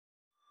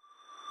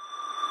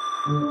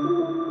This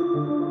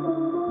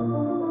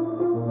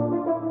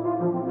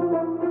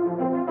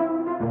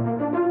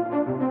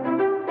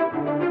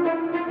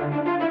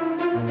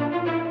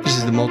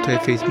is the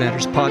Multi-Faith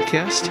Matters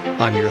podcast.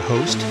 I'm your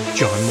host,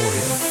 John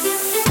Moria.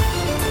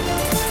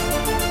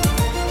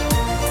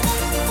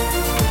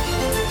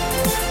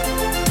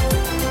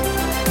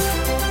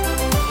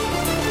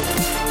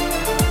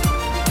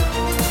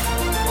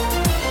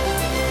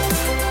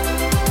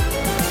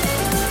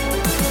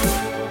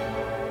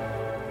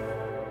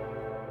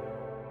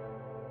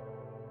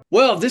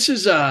 Well, this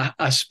is a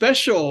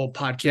special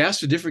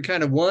podcast, a different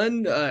kind of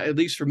one. At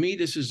least for me,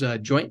 this is a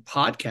joint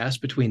podcast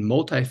between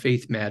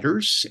Multi-Faith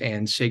Matters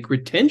and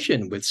Sacred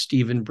Tension with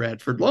Stephen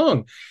Bradford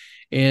Long.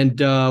 And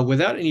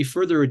without any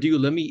further ado,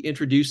 let me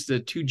introduce the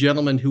two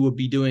gentlemen who will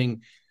be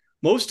doing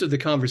most of the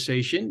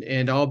conversation,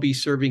 and I'll be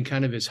serving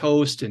kind of as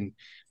host and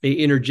may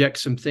interject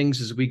some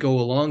things as we go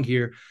along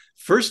here.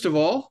 First of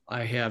all,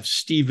 I have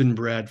Stephen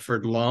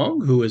Bradford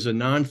Long, who is a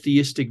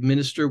non-theistic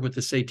minister with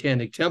the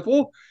Satanic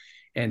Temple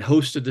and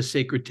host of the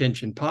Sacred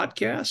Tension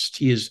podcast.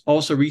 He has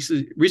also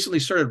recently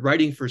started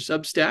writing for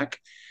Substack,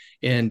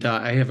 and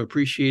I have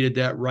appreciated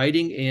that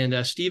writing.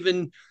 And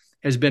Stephen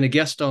has been a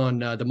guest on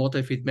the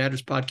Multi-Faith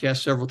Matters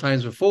podcast several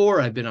times before.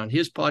 I've been on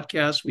his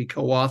podcast. We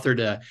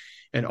co-authored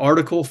an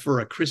article for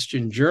a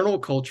Christian journal,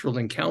 Cultural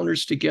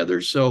Encounters, together.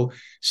 So,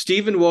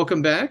 Stephen,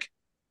 welcome back.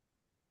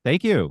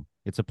 Thank you.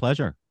 It's a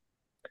pleasure.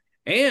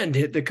 And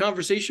the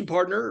conversation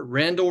partner,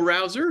 Randall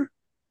Rouser.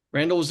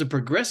 Randall is a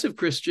progressive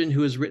Christian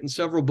who has written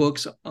several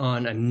books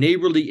on a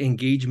neighborly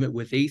engagement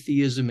with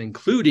atheism,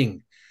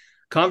 including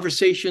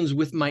Conversations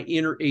with My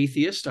Inner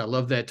Atheist. I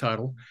love that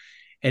title.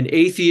 An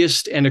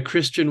Atheist and a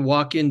Christian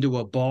Walk into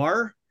a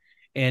Bar,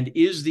 and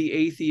Is the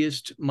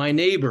Atheist My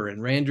Neighbor?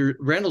 And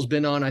Randall's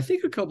been on, I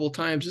think, a couple of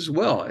times as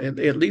well,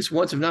 at least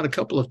once, if not a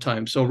couple of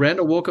times. So,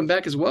 Randall, welcome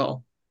back as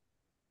well.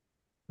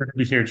 Good to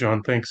be here,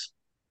 John. Thanks.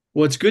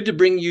 Well, it's good to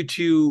bring you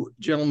two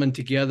gentlemen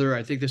together.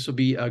 I think this will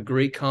be a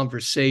great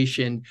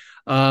conversation.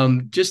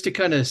 Just to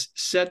kind of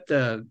set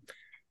the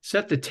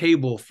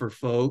table for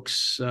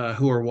folks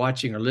who are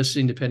watching or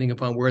listening, depending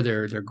upon where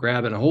they're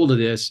grabbing a hold of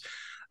this.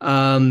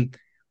 We're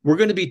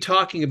going to be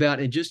talking about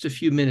in just a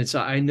few minutes.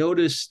 I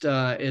noticed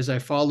as I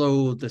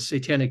follow the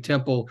Satanic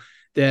Temple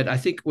that I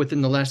think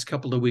within the last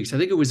couple of weeks, I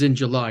think it was in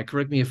July.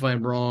 Correct me if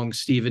I'm wrong,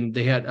 Stephen.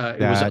 They had it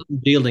was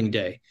Unveiling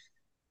Day.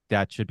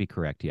 That should be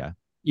correct. Yeah.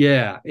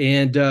 Yeah,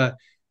 and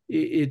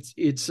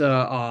it's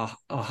a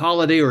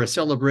holiday or a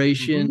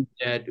celebration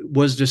that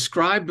was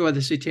described by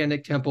the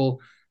Satanic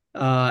Temple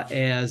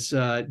as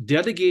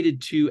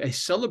dedicated to a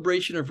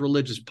celebration of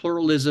religious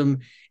pluralism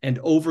and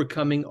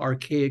overcoming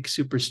archaic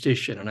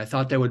superstition. And I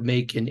thought that would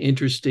make an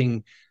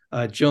interesting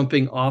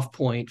jumping off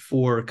point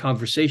for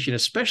conversation,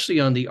 especially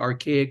on the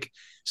archaic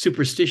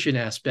superstition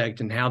aspect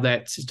and how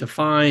that's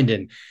defined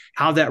and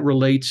how that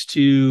relates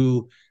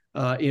to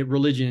in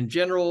religion in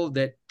general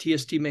that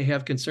TST may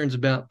have concerns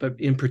about, but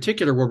in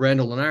particular where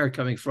Randall and I are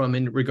coming from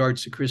in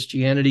regards to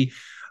Christianity,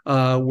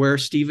 where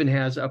Stephen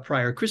has a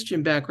prior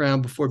Christian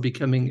background before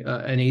becoming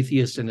an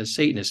atheist and a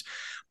Satanist.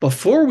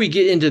 Before we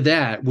get into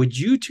that, would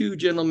you two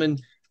gentlemen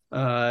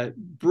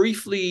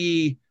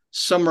briefly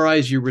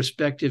summarize your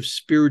respective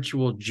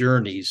spiritual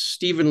journeys?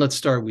 Stephen, let's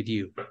start with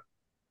you.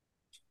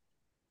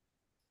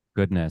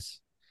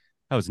 Goodness.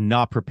 I was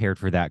not prepared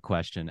for that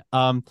question.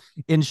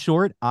 In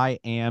short, I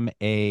am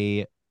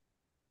a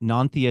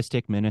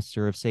non-theistic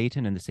minister of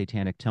Satan in the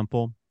Satanic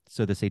Temple.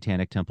 So the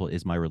Satanic Temple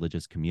is my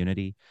religious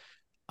community,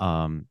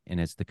 and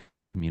it's the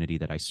community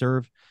that I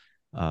serve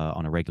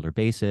on a regular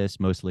basis,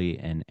 mostly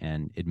in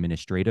an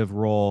administrative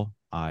role.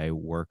 I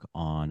work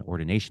on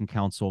Ordination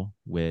Council,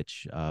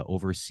 which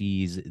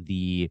oversees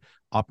the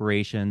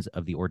operations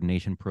of the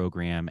ordination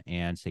program,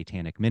 and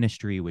Satanic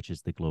Ministry, which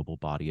is the global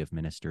body of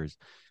ministers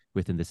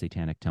within the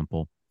Satanic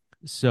Temple.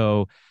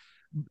 So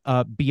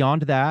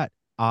beyond that,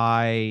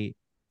 I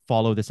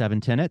follow the 7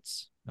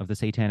 tenets of the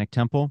Satanic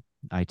Temple.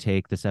 I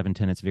take the 7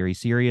 tenets very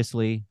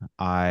seriously.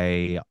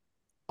 I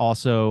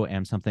also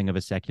am something of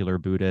a secular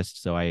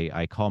Buddhist, so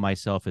I call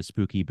myself a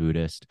spooky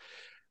Buddhist.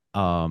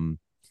 That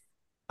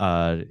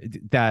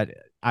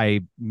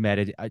I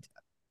meditate.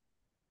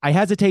 I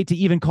hesitate to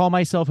even call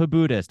myself a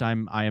Buddhist.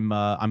 I'm a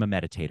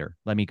meditator.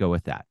 Let me go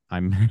with that.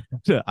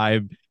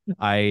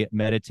 I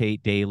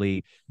meditate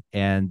daily,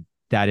 and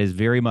that is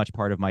very much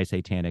part of my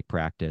satanic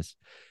practice.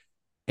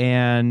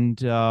 And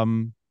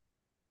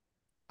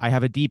I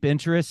have a deep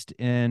interest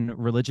in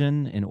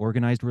religion, in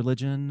organized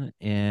religion,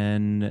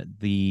 in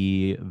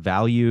the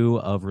value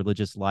of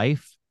religious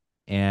life,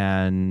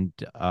 and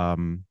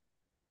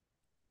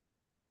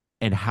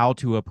how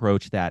to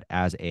approach that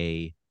as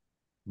a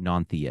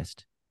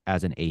non-theist,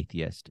 as an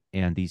atheist,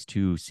 and these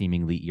two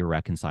seemingly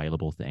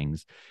irreconcilable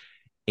things,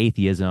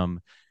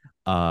 atheism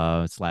 /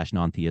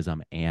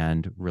 non-theism,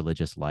 and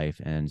religious life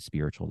and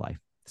spiritual life.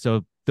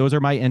 So those are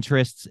my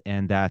interests,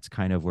 and that's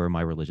kind of where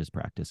my religious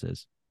practice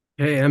is.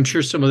 Hey, I'm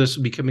sure some of this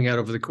will be coming out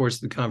over the course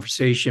of the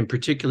conversation,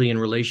 particularly in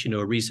relation to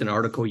a recent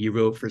article you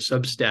wrote for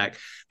Substack.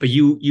 But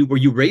you were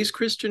you raised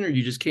Christian, or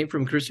you just came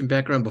from a Christian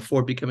background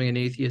before becoming an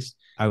atheist?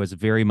 I was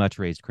very much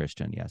raised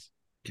Christian. Yes.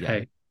 Yeah.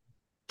 Okay,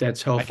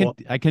 that's I can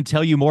helpful. I can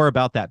tell you more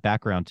about that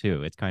background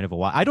too. It's kind of a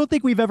while. I don't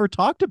think we've ever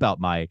talked about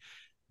my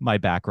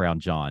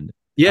background, John.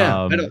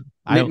 Yeah,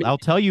 I don't. I'll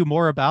tell you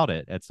more about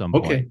it at some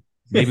point. Okay.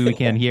 Maybe we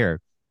can here.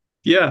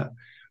 Yeah.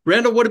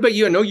 Randall, what about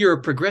you? I know you're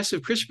a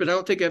progressive Christian, but I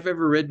don't think I've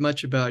ever read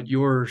much about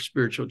your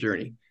spiritual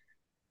journey.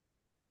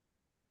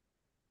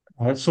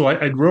 So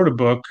I wrote a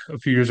book a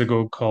few years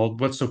ago called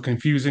 "What's So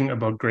Confusing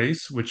About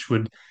Grace," which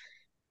would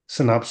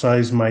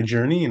synopsize my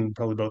journey in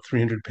probably about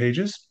 300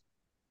 pages.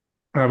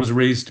 I was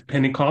raised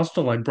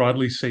Pentecostal. I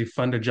broadly say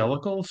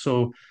fundagelical,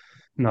 so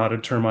not a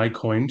term I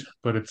coined,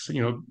 but it's,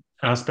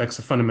 aspects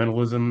of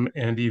fundamentalism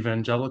and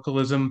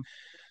evangelicalism.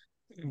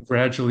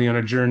 Gradually on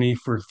a journey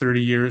for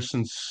 30 years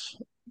since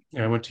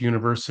I went to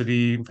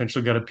university,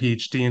 eventually got a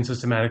PhD in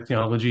systematic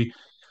theology,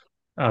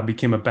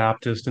 became a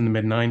Baptist in the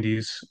mid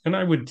 90s. And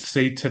I would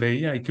say today,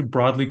 yeah, you could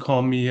broadly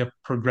call me a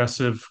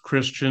progressive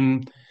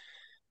Christian.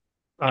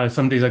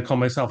 Some days I call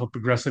myself a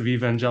progressive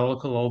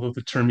evangelical, although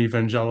the term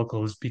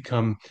evangelical has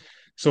become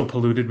so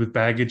polluted with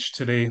baggage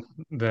today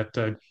that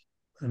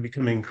I'm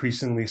becoming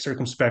increasingly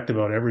circumspect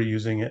about ever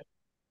using it.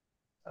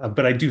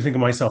 But I do think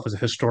of myself as a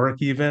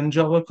historic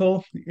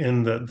evangelical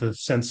in the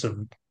sense of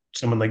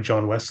someone like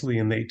John Wesley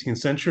in the 18th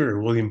century or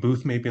William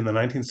Booth maybe in the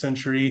 19th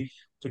century.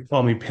 They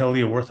call me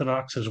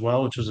Paleo-Orthodox as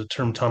well, which is a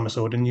term Thomas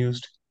Oden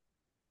used.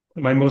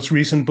 My most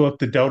recent book,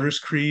 The Doubter's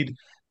Creed,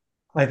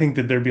 I think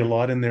that there'd be a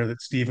lot in there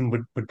that Stephen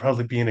would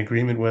probably be in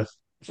agreement with.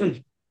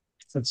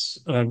 It's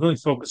really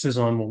focuses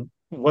on, well,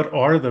 what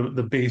are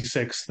the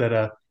basics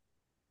that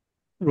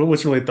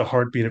what's really at the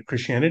heartbeat of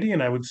Christianity.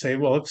 And I would say,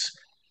 well, it's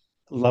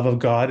love of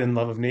God and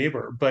love of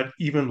neighbor. But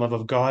even love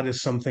of God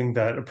is something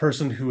that a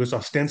person who is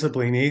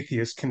ostensibly an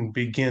atheist can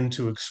begin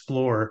to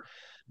explore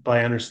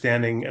by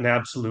understanding an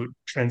absolute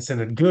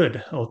transcendent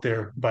good out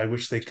there by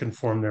which they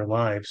conform their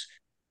lives.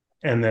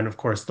 And then, of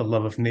course, the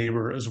love of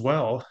neighbor as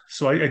well.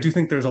 So I do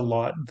think there's a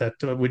lot that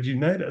would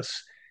unite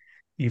us,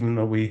 even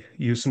though we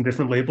use some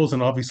different labels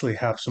and obviously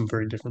have some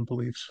very different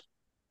beliefs.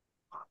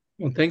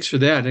 Well, thanks for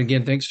that. And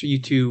again, thanks for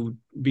you two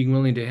being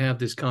willing to have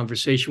this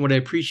conversation. What I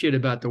appreciate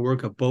about the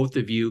work of both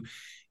of you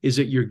is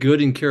that you're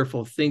good and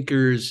careful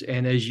thinkers.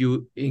 And as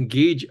you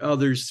engage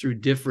others through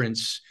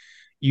difference,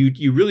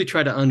 you really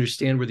try to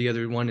understand where the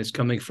other one is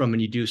coming from,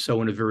 and you do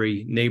so in a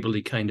very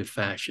neighborly kind of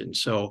fashion.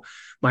 So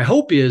my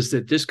hope is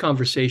that this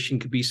conversation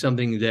could be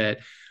something that,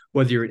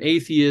 whether you're an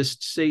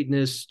atheist,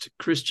 Satanist,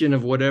 Christian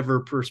of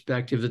whatever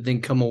perspective, that then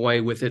come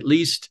away with at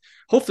least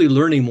hopefully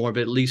learning more,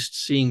 but at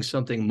least seeing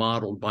something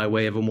modeled by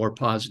way of a more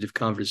positive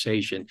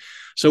conversation.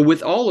 So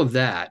with all of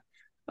that,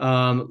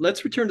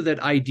 let's return to that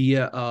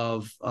idea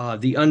of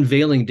the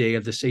unveiling day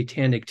of the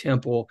Satanic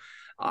Temple.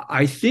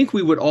 I think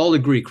we would all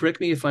agree,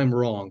 correct me if I'm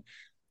wrong,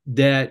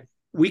 that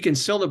we can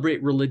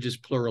celebrate religious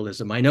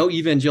pluralism. I know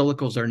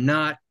evangelicals are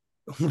not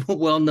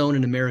well known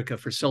in America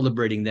for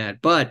celebrating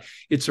that, but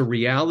it's a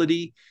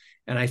reality.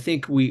 And I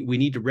think we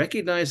need to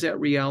recognize that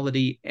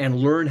reality and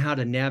learn how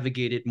to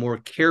navigate it more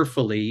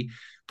carefully,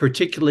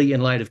 particularly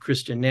in light of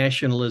Christian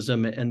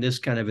nationalism and this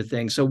kind of a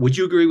thing. So would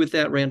you agree with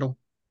that, Randall?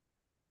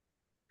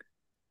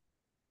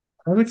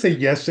 I would say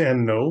yes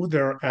and no.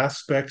 There are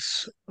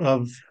aspects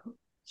of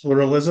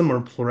pluralism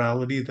or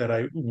plurality that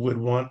I would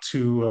want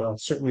to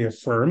certainly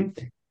affirm,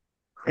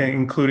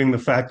 including the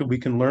fact that we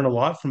can learn a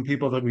lot from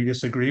people that we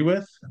disagree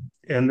with.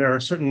 And there are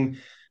certain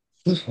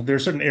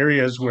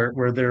areas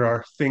where there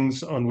are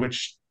things on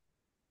which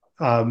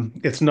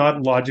it's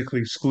not logically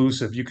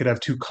exclusive. You could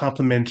have two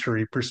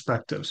complementary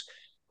perspectives.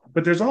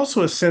 But there's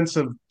also a sense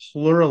of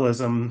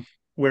pluralism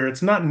where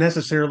it's not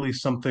necessarily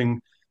something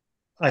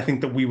I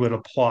think that we would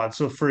applaud.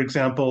 So, for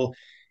example,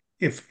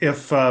 if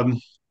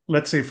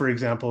let's say, for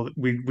example,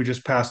 we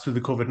just passed through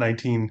the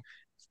COVID-19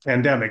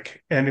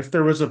 pandemic, and if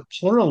there was a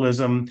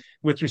pluralism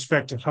with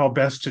respect to how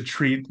best to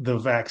treat the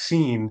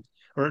vaccine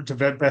or to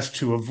best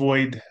to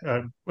avoid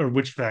or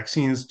which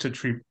vaccines to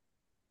treat,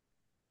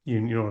 you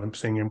know what I'm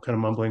saying? I'm kind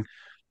of mumbling.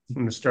 I'm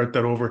going to start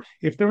that over.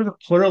 If there was a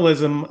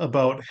pluralism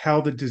about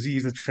how the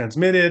disease is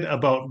transmitted,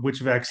 about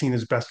which vaccine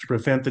is best to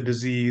prevent the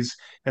disease,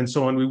 and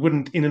so on, we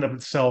wouldn't, in and of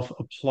itself,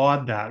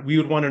 applaud that. We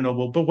would want to know,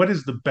 well, but what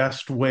is the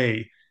best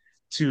way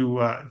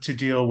to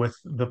deal with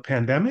the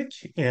pandemic,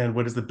 and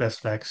what is the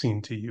best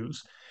vaccine to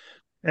use?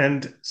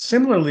 And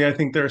similarly, I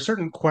think there are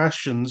certain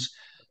questions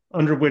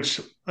under which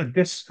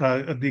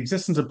the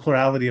existence of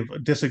plurality of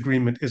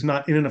disagreement is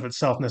not in and of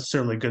itself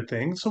necessarily a good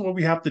thing. So what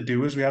we have to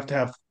do is we have to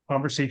have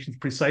conversations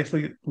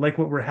precisely like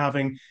what we're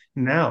having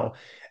now.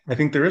 I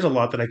think there is a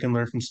lot that I can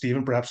learn from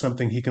Stephen, perhaps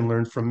something he can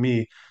learn from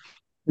me,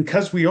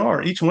 because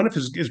each one of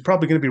us is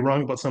probably going to be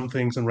wrong about some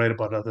things and right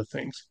about other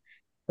things.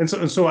 And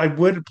so I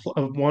would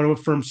want to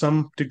affirm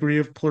some degree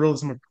of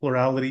pluralism or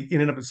plurality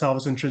in and of itself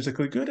is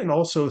intrinsically good, and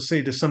also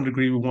say to some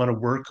degree we want to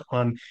work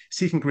on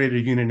seeking greater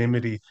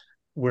unanimity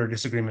where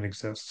disagreement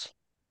exists.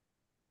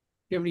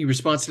 You have any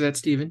response to that,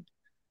 Stephen?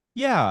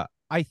 Yeah.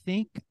 I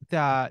think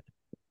that,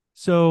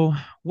 so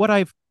what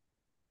I've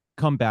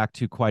come back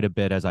to quite a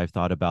bit as I've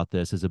thought about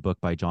this is a book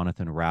by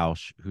Jonathan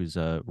Rauch, who's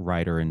a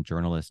writer and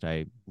journalist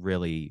I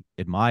really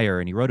admire.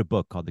 And he wrote a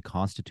book called The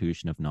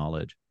Constitution of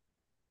Knowledge.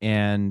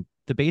 And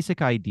the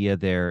basic idea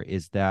there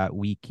is that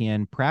we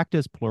can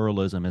practice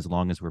pluralism as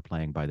long as we're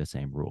playing by the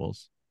same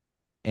rules.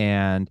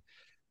 And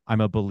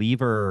I'm a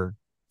believer,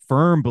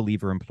 firm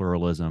believer in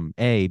pluralism,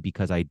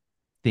 because I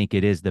think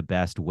it is the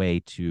best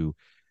way to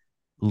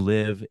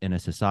live in a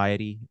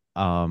society.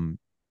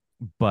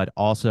 But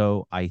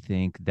also I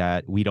think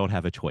that we don't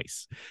have a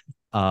choice.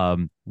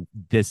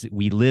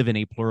 We live in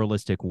a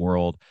pluralistic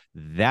world.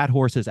 That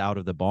horse is out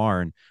of the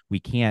barn. We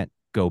can't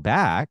go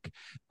back.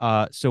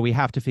 So we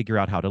have to figure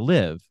out how to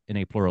live in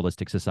a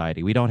pluralistic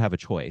society. We don't have a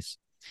choice.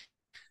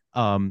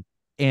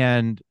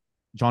 And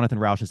Jonathan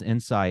Rauch's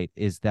insight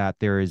is that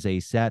there is a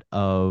set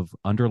of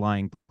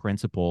underlying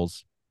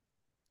principles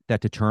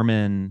that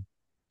determine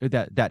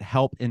that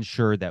help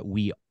ensure that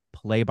we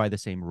play by the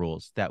same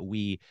rules, that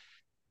we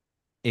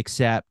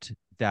accept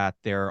that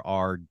there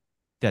are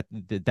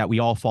that we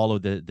all follow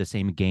the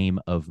same game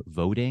of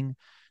voting,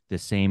 the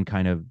same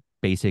kind of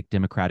basic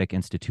democratic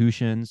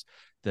institutions,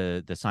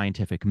 the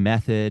scientific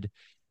method,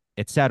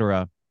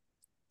 etc.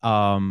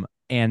 And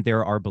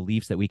there are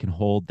beliefs that we can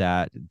hold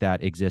that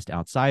exist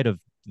outside of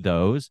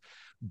those.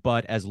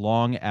 But as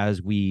long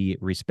as we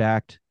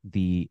respect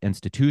the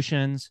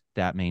institutions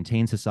that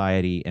maintain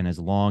society, and as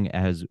long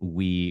as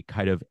we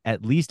kind of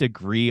at least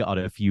agree on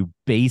a few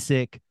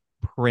basic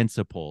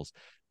principles,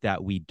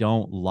 that we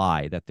don't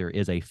lie, that there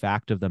is a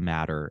fact of the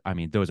matter. I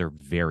mean, those are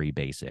very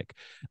basic.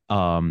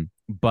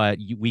 But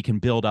we can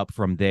build up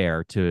from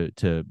there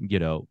to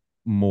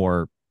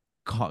more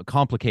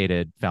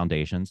complicated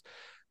foundations.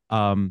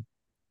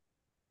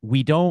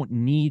 We don't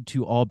need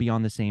to all be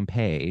on the same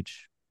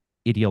page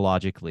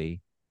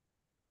ideologically,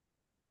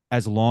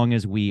 as long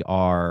as we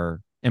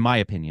are, in my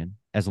opinion,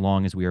 as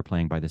long as we are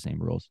playing by the same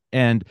rules.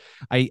 And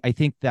I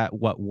think that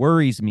what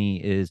worries me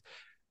is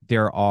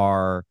there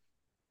are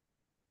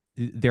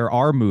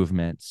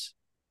movements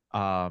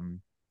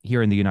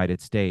here in the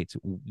United States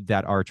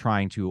that are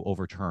trying to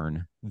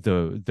overturn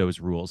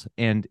those rules.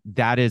 And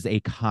that is a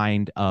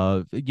kind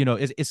of,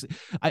 it's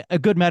a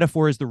good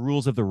metaphor is the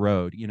rules of the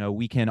road.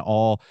 We can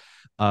all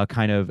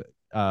kind of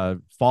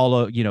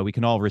follow, we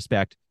can all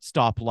respect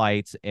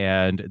stoplights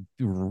and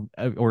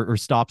or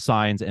stop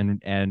signs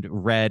and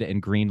red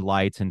and green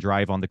lights and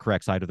drive on the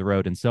correct side of the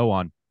road and so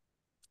on.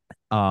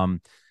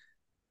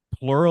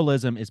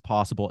 Pluralism is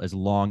possible as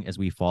long as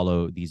we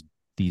follow these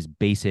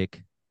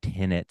basic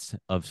tenets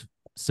of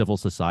civil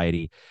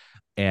society.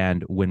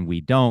 And when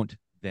we don't,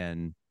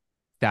 then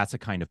that's a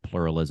kind of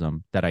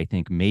pluralism that I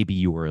think maybe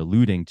you were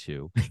alluding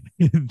to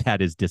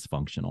that is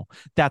dysfunctional.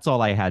 That's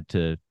all I had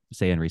to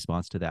say in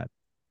response to that.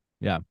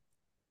 Yeah.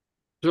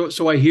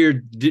 So I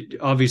hear,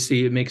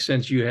 obviously it makes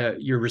sense. You have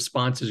your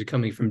responses are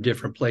coming from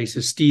different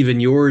places. Stephen,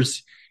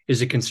 yours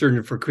is a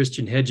concern for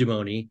Christian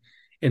hegemony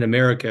in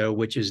America,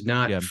 which is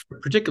not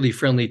particularly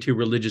friendly to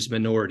religious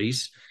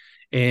minorities,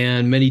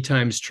 and many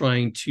times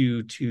trying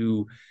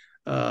to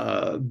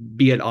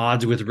be at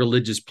odds with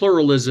religious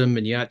pluralism.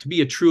 And to be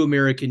a true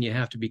American, you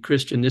have to be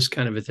Christian, this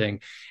kind of a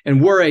thing.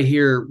 And where I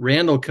hear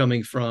Randall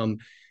coming from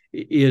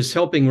is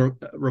helping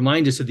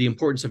remind us of the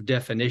importance of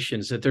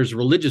definitions, that there's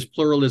religious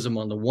pluralism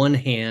on the one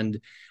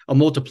hand, a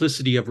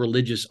multiplicity of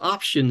religious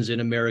options in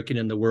America and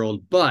in the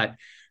world, but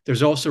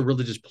there's also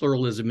religious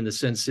pluralism in the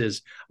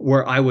senses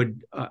where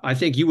I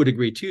think you would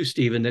agree too,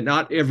 Stephen, that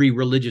not every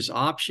religious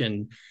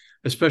option,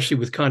 especially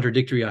with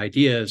contradictory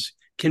ideas,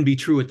 can be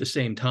true at the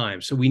same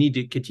time. So we need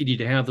to continue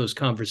to have those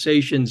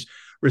conversations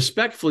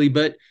respectfully,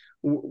 but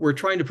we're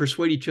trying to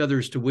persuade each other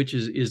as to which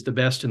is the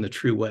best and the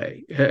true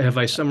way. Have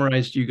I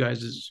summarized you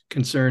guys'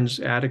 concerns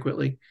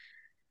adequately?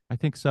 I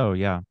think so.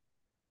 Yeah.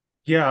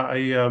 Yeah,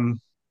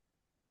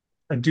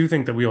 I do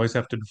think that we always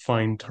have to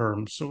define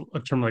terms. So a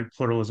term like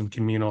pluralism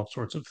can mean all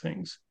sorts of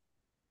things.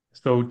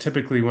 So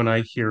typically when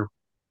I hear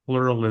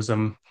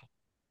pluralism,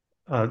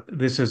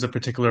 this is a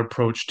particular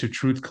approach to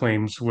truth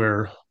claims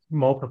where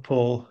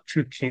multiple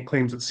truth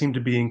claims that seem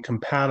to be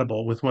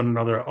incompatible with one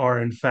another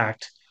are in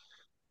fact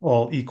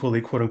all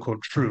equally quote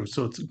unquote true.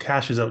 So it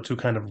cashes out to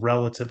kind of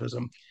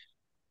relativism,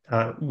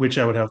 which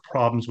I would have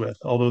problems with.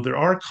 Although there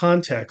are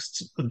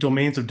contexts,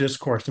 domains of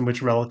discourse in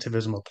which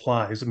relativism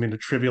applies. I mean, a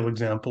trivial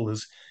example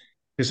is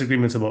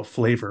disagreements about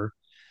flavor.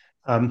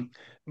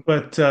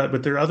 But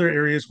there are other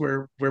areas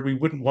where we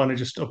wouldn't want to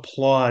just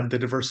applaud the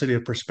diversity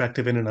of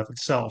perspective in and of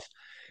itself.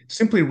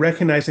 Simply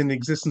recognizing the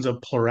existence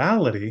of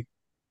plurality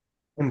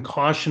and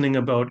cautioning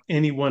about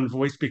any one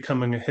voice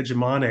becoming a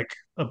hegemonic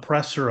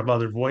oppressor of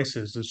other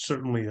voices is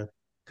certainly a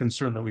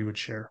concern that we would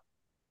share.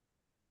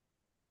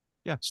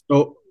 Yeah.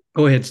 So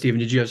go ahead, Stephen.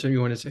 Did you have something you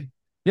want to say?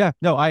 Yeah.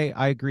 No,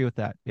 I agree with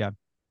that. Yeah.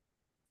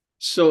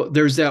 So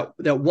there's that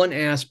one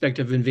aspect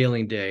of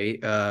Unveiling Day,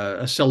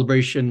 a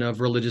celebration of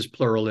religious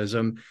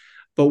pluralism.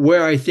 But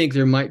where I think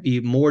there might be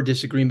more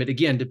disagreement,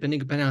 again,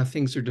 depending upon how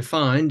things are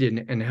defined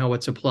and how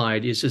it's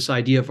applied, is this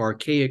idea of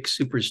archaic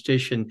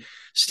superstition.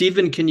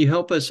 Stephen, can you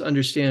help us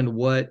understand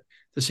what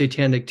the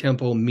Satanic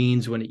Temple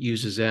means when it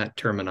uses that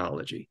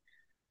terminology?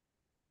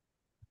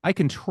 I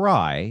can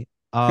try.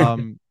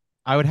 I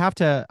would have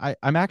to.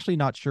 I'm actually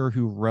not sure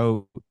who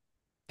wrote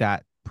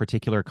that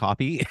particular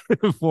copy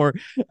for.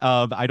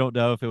 I don't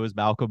know if it was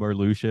Malcolm or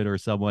Lucian or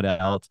someone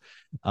else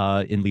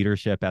in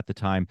leadership at the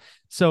time.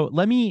 So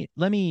let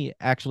me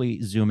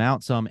actually zoom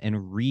out some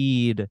and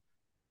read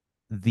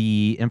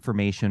the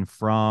information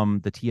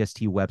from the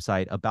TST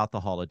website about the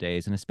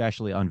holidays and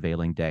especially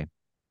Unveiling Day.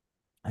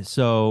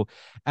 So,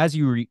 as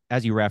you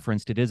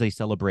referenced, it is a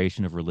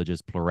celebration of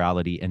religious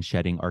plurality and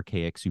shedding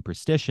archaic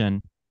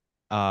superstition.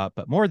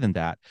 But more than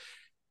that,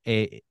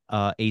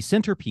 a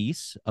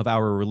centerpiece of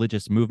our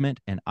religious movement,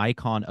 an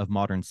icon of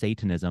modern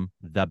Satanism,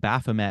 the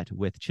Baphomet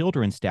with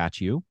children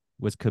statue,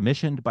 was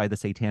commissioned by the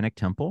Satanic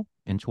Temple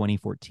in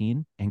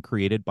 2014 and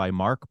created by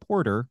Mark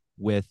Porter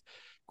with,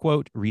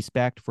 quote,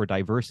 respect for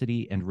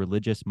diversity and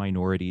religious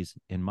minorities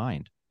in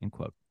mind, end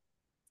quote.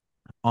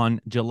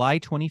 On July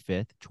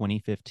 25th,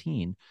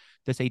 2015,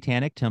 the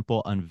Satanic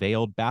Temple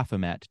unveiled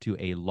Baphomet to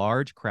a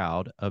large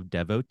crowd of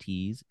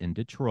devotees in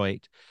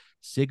Detroit,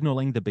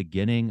 signaling the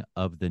beginning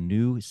of the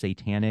new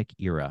Satanic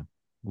era.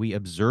 We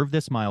observe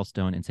this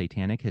milestone in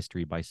Satanic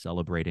history by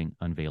celebrating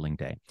Unveiling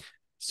Day.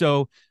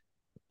 So,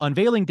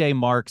 Unveiling Day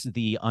marks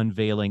the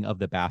unveiling of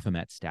the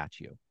Baphomet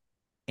statue,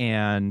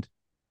 and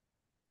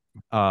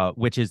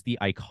which is the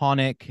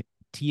iconic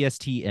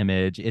TST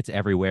image. It's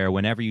everywhere.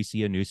 Whenever you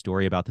see a news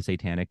story about the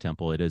Satanic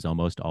Temple, it is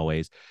almost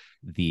always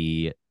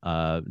the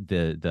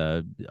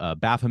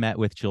Baphomet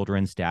with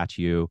children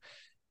statue,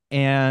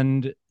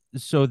 and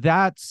so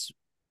that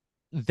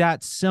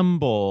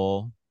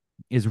symbol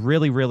is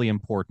really, really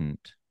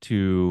important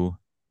to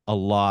a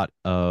lot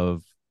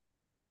of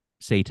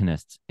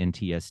Satanists in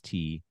TST.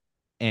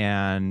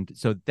 And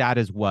so that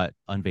is what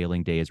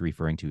Unveiling Day is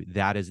referring to.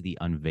 That is the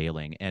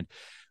unveiling. And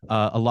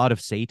a lot of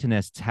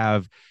Satanists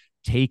have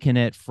taken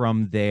it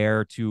from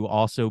there to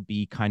also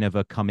be kind of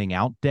a coming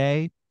out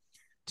day,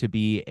 to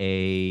be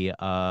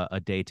a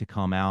day to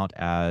come out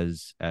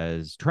as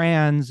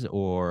trans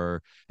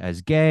or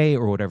as gay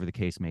or whatever the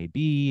case may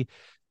be.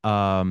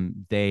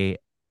 They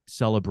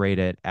celebrate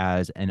it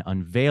as an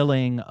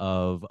unveiling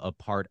of a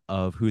part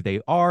of who they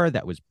are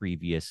that was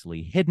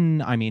previously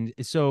hidden. I mean,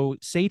 so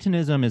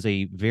Satanism is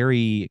a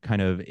very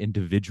kind of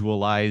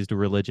individualized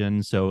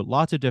religion. So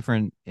lots of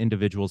different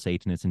individual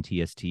Satanists in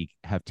TST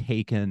have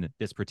taken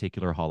this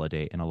particular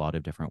holiday in a lot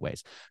of different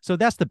ways. So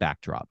that's the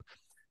backdrop.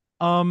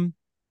 I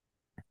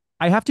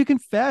have to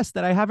confess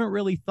that I haven't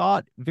really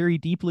thought very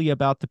deeply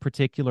about the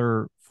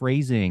particular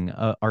phrasing,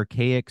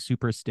 archaic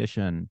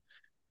superstition.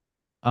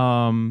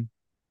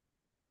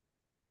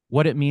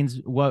 What it means,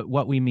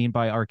 what we mean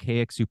by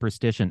archaic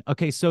superstition.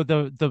 Okay, so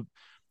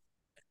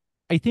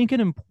I think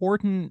an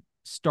important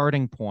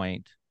starting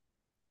point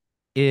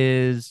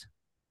is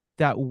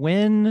that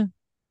when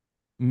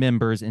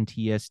members in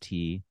TST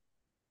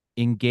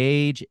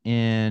engage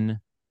in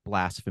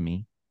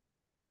blasphemy,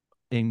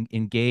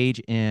 engage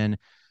in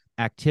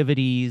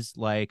activities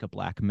like a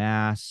black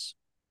mass,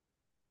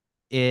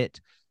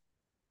 it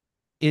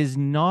is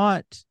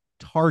not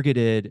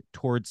targeted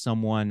towards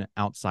someone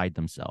outside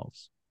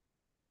themselves.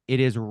 It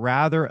is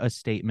rather a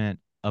statement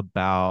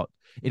about,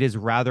 it is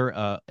rather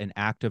an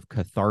act of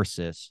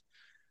catharsis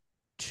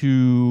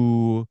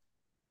to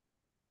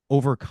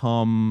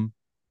overcome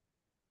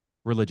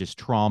religious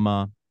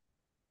trauma,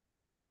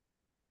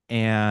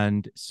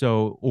 and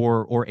so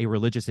or a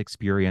religious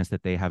experience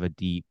that they have a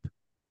deep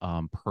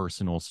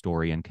personal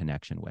story and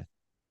connection with.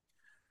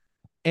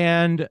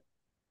 And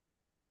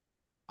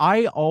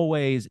I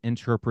always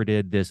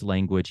interpreted this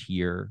language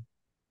here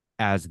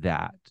as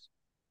that.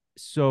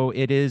 So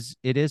it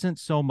isn't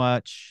so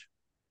much,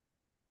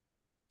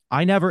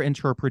 I never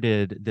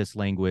interpreted this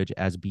language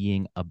as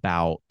being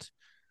about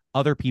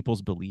other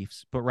people's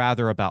beliefs, but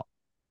rather about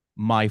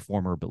my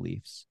former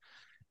beliefs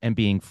and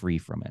being free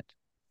from it.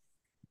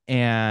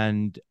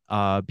 And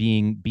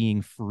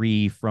being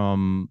free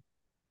from,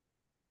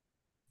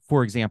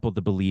 for example,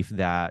 the belief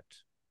that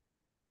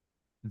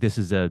this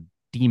is a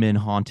demon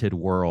haunted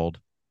world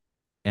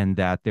and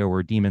that there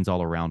were demons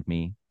all around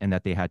me and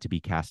that they had to be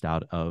cast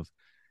out of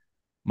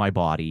my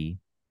body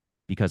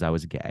because I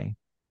was gay.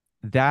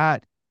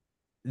 That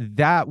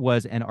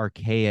was an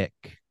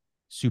archaic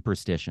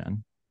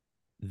superstition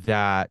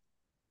that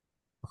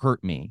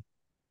hurt me.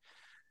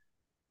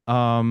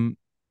 So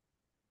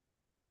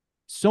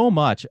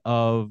much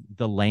of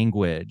the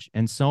language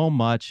and so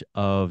much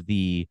of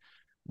the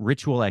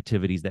ritual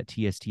activities that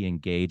TST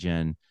engage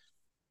in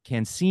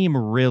can seem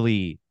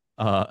really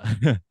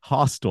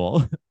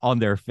hostile on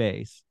their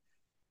face.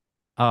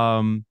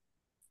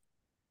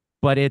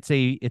 But it's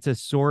a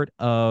sort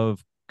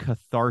of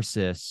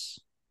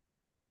catharsis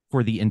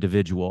for the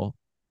individual,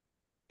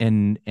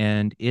 and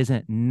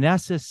isn't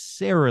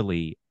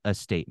necessarily a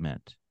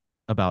statement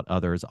about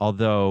others,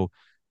 although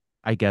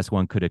I guess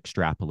one could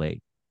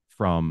extrapolate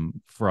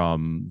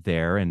from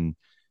there. And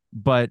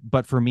but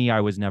for me,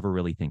 I was never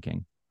really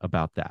thinking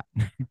about that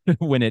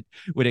when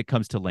it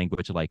comes to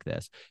language like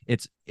this.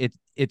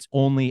 It's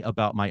only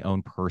about my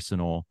own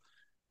personal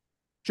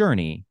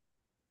journey.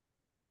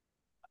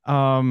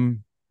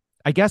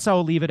 I guess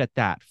I'll leave it at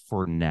that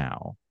for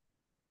now.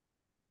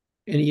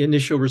 Any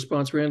initial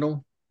response,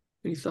 Randall?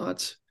 Any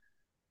thoughts?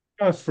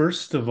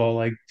 First of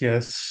all, I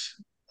guess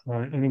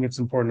I think it's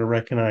important to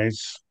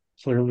recognize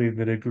clearly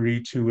the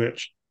degree to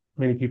which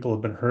many people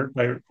have been hurt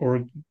by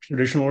or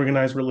traditional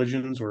organized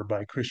religions or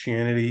by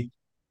Christianity.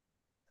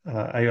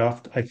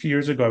 A few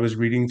years ago, I was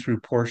reading through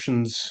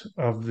portions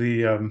of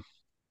the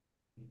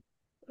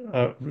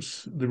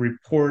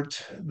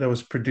report that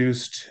was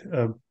produced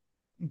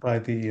by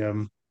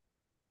the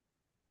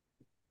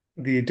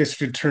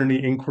district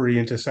attorney inquiry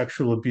into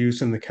sexual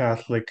abuse in the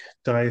Catholic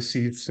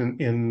diocese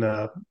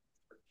in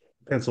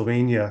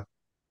Pennsylvania.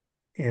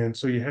 And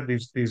so you had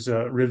these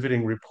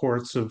riveting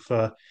reports of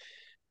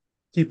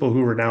people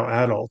who were now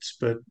adults,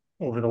 but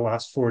over the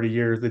last 40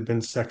 years, they'd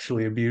been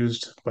sexually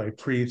abused by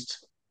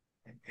priests.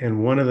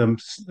 And one of them,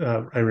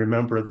 I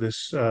remember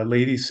this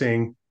lady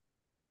saying,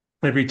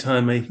 every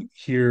time I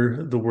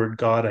hear the word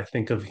God, I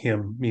think of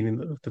him,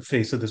 meaning the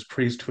face of this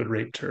priest who had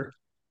raped her.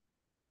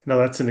 Now,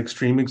 that's an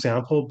extreme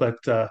example, but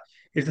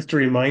it's just a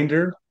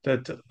reminder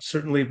that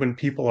certainly when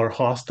people are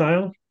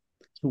hostile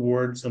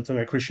towards something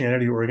like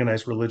Christianity or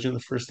organized religion, the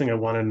first thing I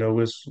want to know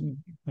is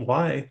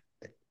why,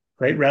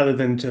 right? Rather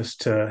than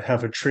just to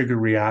have a trigger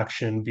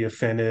reaction, be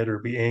offended or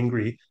be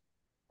angry.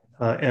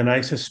 And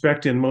I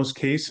suspect in most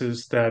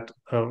cases that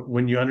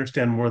when you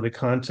understand more of the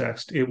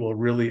context, it will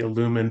really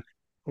illumine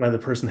why the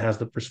person has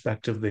the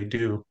perspective they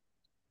do.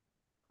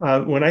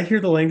 When I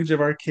hear the language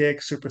of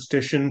archaic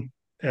superstition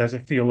as a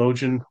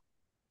theologian,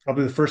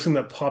 probably the first thing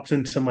that pops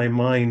into my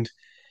mind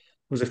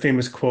was a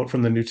famous quote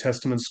from the New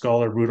Testament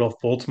scholar Rudolf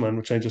Bultmann,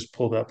 which I just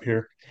pulled up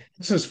here.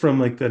 This is from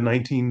like the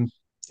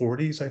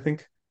 1940s, I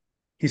think.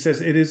 He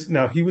says it is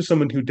now, he was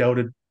someone who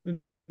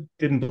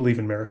didn't believe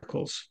in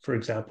miracles, for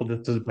example,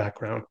 this is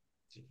background.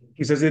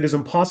 He says it is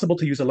impossible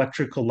to use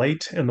electrical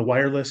light and the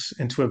wireless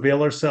and to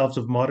avail ourselves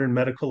of modern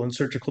medical and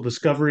surgical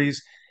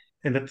discoveries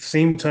and at the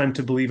same time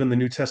to believe in the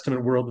New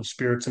Testament world of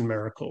spirits and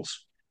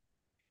miracles.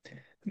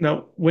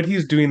 Now, what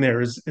he's doing there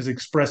is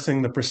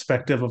expressing the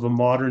perspective of a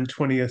modern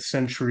 20th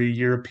century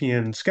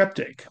European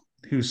skeptic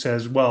who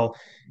says, well,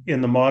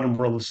 in the modern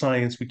world of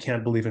science, we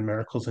can't believe in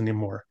miracles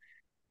anymore.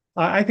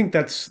 I think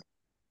that's,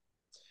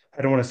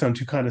 I don't want to sound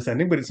too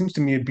condescending, but it seems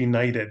to me a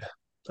benighted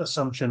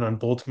assumption on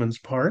Boltzmann's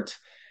part.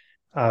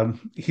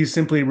 He's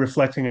simply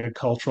reflecting a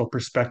cultural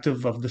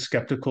perspective of the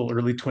skeptical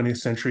early 20th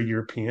century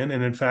European.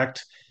 And in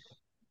fact,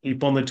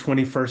 people in the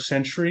 21st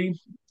century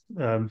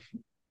um,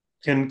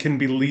 can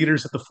be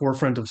leaders at the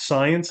forefront of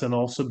science and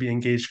also be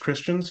engaged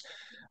Christians.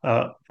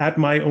 At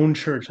my own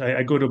church,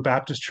 I go to a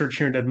Baptist church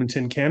here in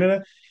Edmonton,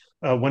 Canada.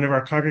 One of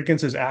our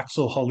congregants is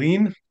Axel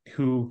Hallin,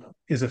 who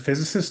is a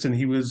physicist, and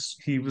he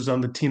was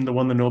on the team that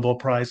won the Nobel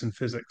Prize in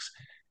physics.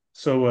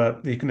 So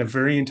you can have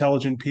very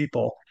intelligent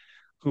people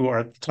who are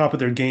at the top of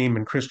their game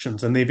and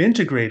Christians, and they've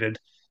integrated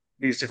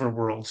these different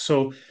worlds.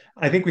 So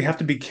I think we have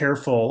to be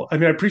careful. I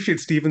mean, I appreciate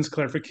Stephen's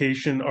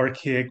clarification,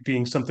 archaic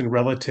being something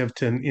relative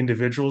to an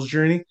individual's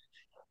journey.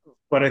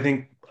 But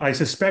I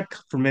suspect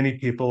for many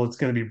people, it's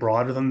going to be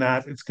broader than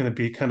that. It's going to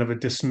be kind of a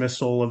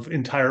dismissal of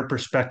entire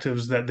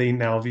perspectives that they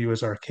now view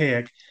as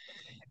archaic.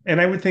 And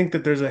I would think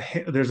that there's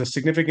a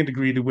significant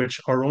degree to which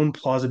our own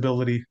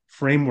plausibility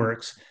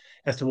frameworks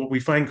as to what we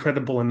find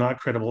credible and not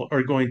credible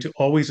are going to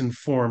always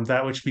inform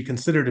that which we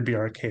consider to be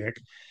archaic.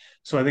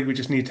 So I think we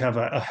just need to have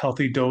a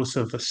healthy dose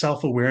of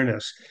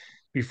self-awareness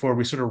before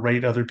we sort of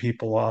write other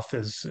people off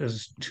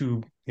as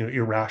too,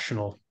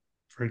 irrational,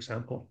 for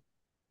example.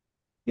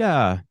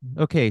 Yeah.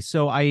 Okay.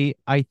 So I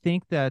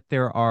think that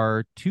there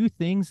are two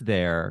things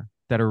there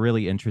that are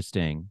really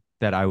interesting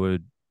that I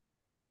would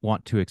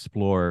want to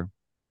explore.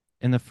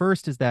 And the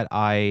first is that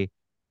I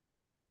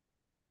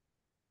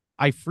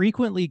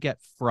frequently get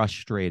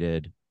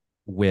frustrated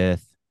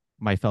with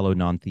my fellow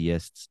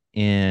non-theists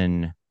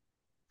in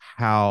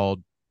how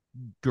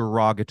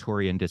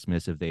derogatory and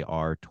dismissive they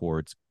are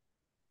towards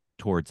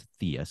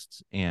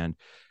theists. And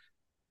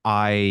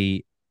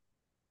I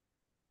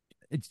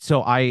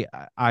so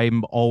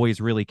I'm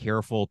always really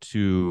careful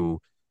to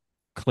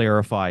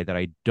clarify that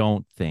I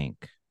don't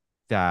think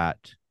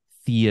that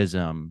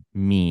theism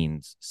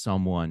means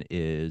someone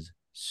is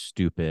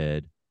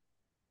stupid,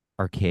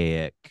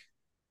 archaic,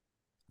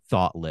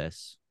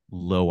 thoughtless,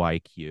 low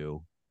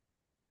IQ.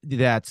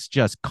 That's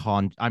just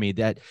I mean,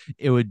 that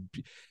it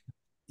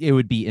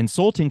would be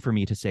insulting for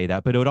me to say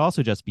that, but it would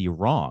also just be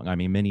wrong. I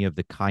mean, many of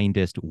the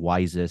kindest,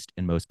 wisest,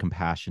 and most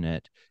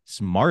compassionate,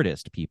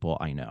 smartest people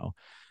I know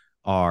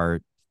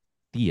are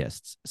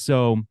theists.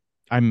 So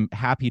I'm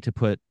happy to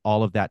put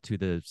all of that to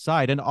the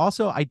side. And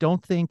also, I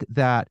don't think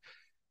that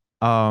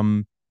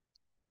um,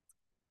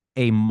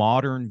 a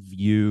modern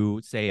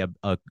view, say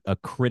a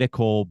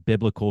critical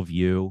biblical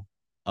view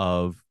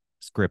of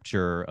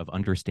scripture, of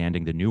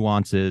understanding the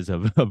nuances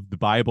of the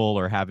Bible,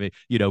 or having,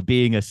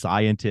 being a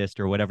scientist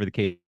or whatever the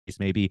case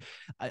may be.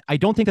 I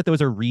don't think that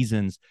those are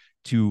reasons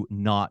to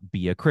not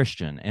be a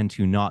Christian and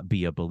to not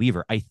be a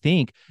believer. I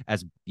think,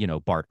 as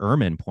Bart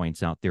Ehrman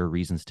points out, there are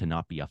reasons to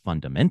not be a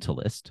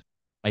fundamentalist.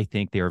 I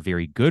think there are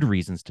very good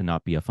reasons to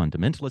not be a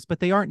fundamentalist, but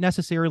they aren't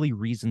necessarily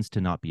reasons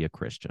to not be a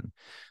Christian.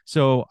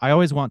 So I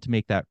always want to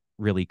make that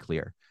really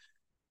clear.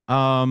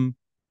 I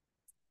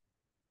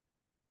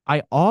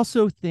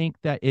also think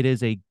that it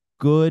is a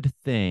good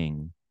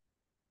thing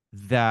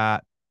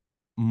that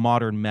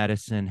modern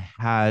medicine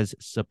has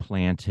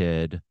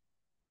supplanted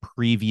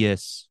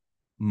previous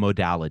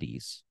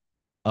modalities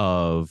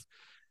of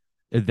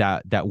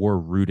that were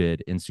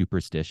rooted in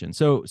superstition.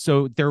 So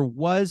there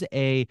was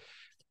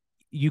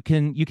you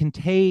can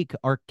take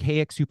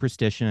archaic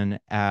superstition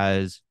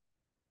as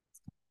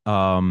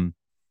a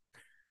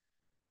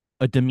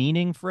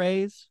demeaning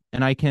phrase,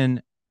 and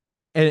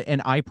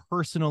I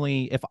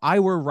personally, if I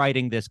were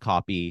writing this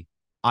copy,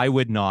 I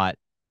would not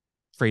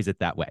phrase it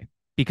that way,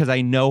 because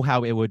I know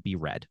how it would be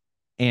read.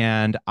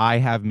 And I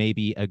have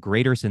maybe a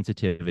greater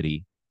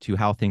sensitivity to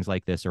how things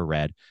like this are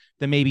read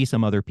than maybe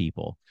some other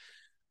people.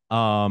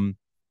 So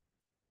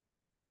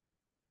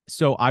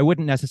I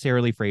wouldn't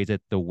necessarily phrase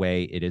it the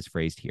way it is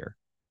phrased here.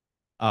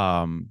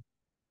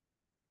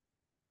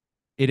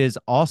 It is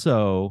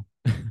also,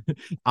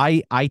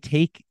 I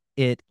take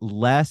it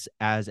less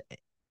as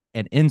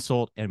an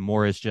insult and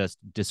more as just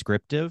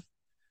descriptive.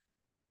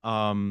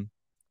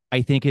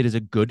 I think it is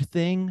a good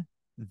thing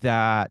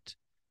that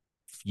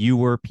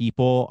fewer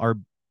people are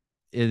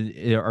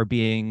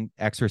being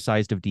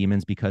exorcised of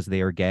demons because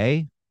they are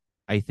gay.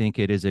 I think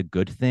it is a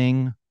good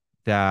thing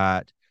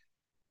that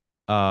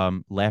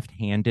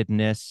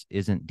left-handedness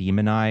isn't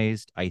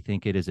demonized. I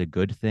think it is a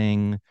good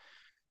thing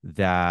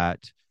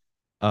that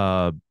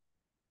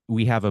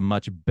we have a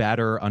much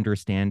better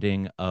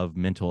understanding of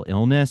mental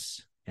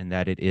illness and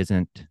that it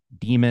isn't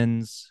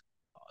demons.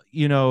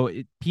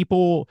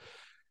 People.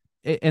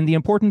 And the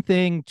important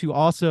thing to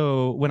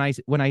also, when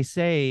I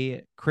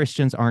say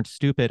Christians aren't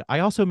stupid, I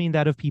also mean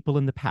that of people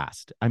in the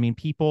past. I mean,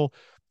 people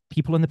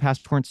in the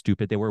past weren't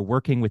stupid. They were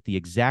working with the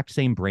exact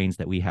same brains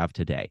that we have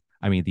today.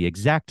 I mean, the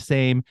exact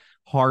same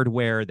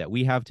hardware that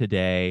we have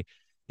today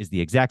is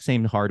the exact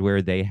same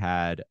hardware they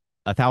had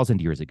 1,000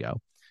 years ago.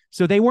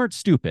 So they weren't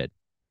stupid.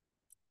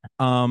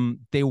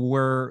 They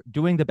were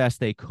doing the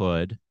best they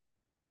could.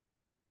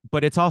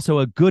 But it's also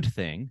a good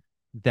thing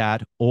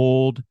that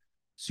old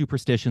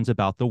superstitions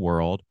about the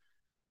world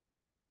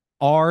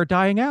are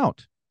dying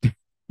out.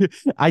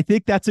 I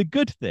think that's a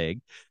good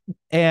thing.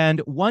 And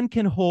one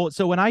can hold,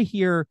 so when I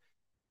hear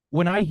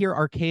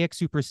archaic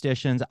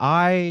superstitions,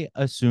 I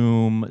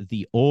assume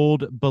the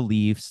old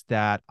beliefs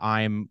that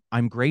I'm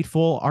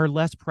grateful are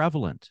less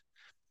prevalent.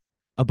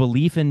 A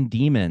belief in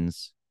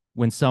demons,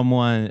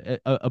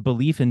 a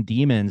belief in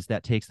demons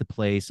that takes the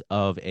place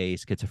of a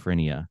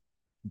schizophrenia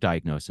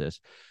diagnosis.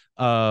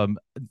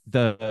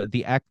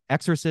 The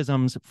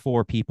exorcisms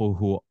for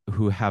people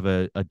who have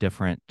a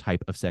different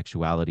type of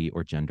sexuality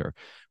or gender,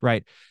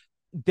 right?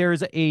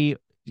 There's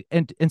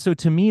and so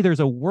to me, there's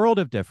a world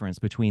of difference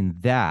between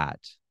that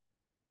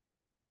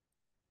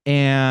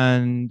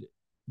and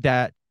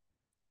that.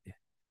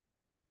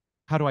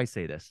 How do I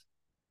say this?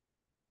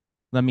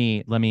 Let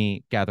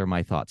me gather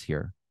my thoughts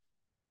here.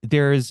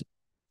 There's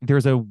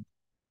a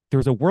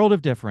world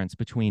of difference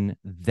between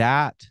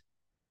that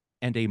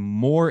and a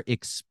more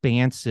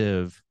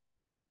expansive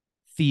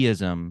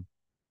theism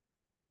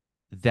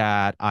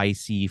that I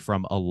see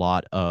from a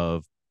lot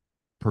of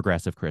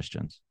progressive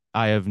Christians.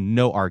 I have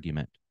no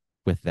argument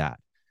with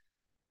that.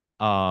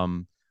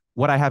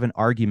 What I have an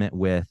argument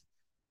with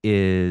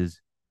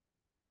is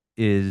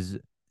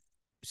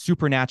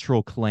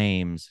supernatural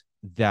claims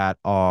that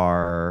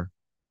are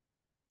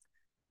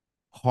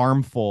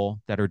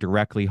harmful, that are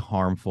directly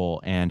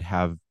harmful, and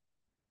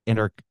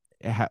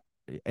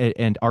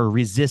are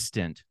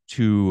resistant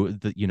to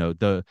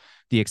the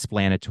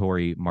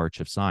explanatory march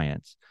of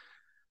science.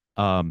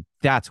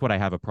 That's what I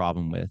have a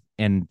problem with.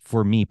 And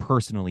for me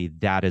personally,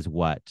 that is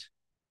what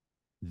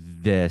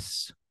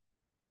this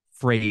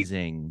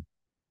phrasing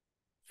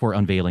for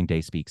Unveiling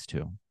Day speaks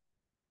to.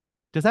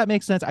 Does that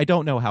make sense? I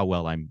don't know how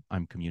well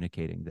I'm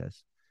communicating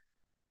this.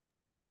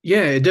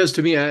 Yeah, it does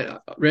to me.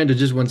 Randall,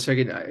 just one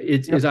second.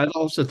 Yep. I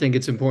also think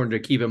it's important to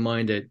keep in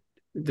mind that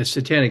the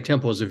Satanic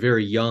Temple is a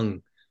very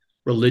young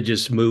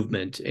religious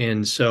movement.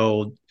 And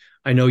so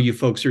I know you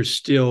folks are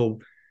still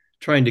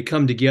trying to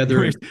come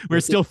together.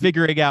 We're still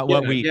figuring out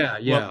what we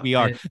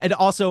are. And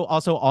also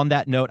on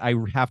that note, I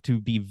have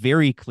to be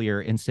very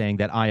clear in saying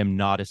that I am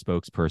not a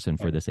spokesperson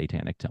for the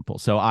Satanic Temple.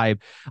 So I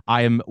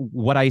am,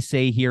 what I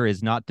say here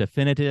is not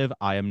definitive.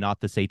 I am not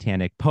the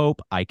Satanic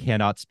Pope. I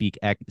cannot speak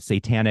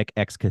satanic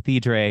ex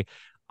cathedra.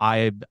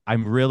 I'm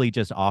really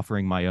just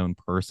offering my own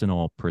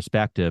personal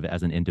perspective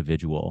as an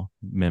individual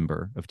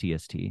member of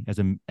TST, as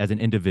an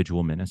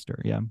individual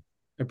minister. Yeah.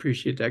 I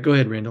appreciate that. Go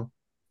ahead, Randall.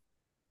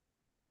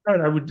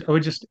 And I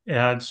would just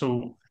add,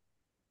 so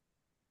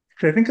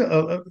I think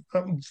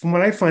from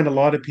what I find, a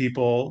lot of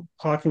people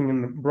talking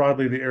in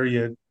broadly the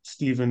area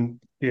Stephen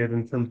did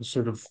in terms of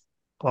sort of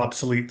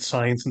obsolete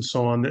science and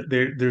so on,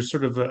 there's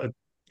sort of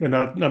and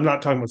I'm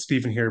not talking about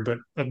Stephen here, but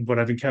what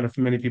I've encountered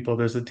from many people,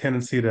 there's a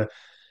tendency to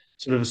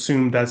sort of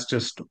assume that's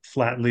just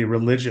flatly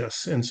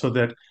religious, and so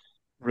that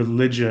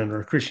religion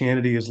or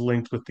Christianity is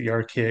linked with the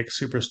archaic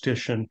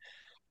superstition.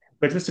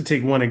 But just to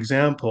take one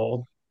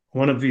example,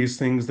 one of these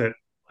things that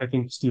I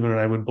think Stephen and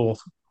I would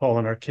both call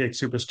an archaic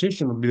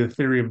superstition would be the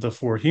theory of the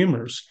four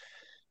humors,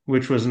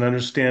 which was an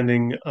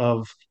understanding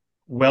of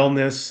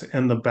wellness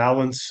and the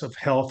balance of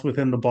health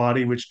within the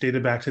body, which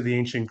dated back to the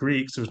ancient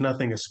Greeks. There's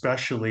nothing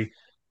especially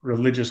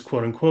religious,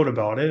 quote unquote,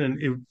 about it.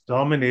 And it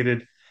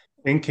dominated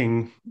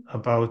thinking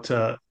about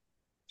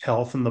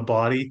health in the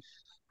body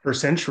for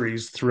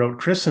centuries throughout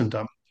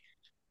Christendom.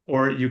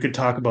 Or you could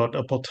talk about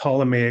a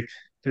Ptolemaic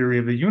theory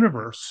of the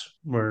universe,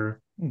 where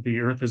the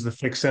Earth is the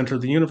fixed center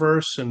of the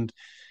universe, and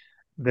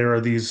there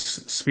are these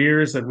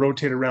spheres that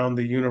rotate around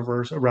the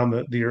universe, around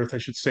the Earth, I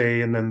should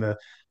say, and then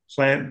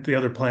the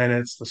other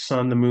planets, the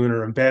sun, the moon,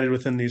 are embedded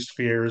within these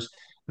spheres.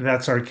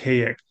 That's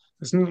archaic.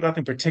 There's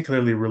nothing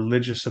particularly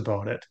religious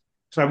about it.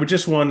 So I would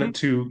just want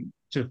to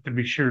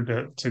be sure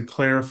to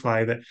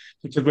clarify that,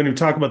 because when you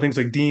talk about things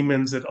like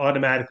demons, it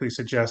automatically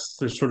suggests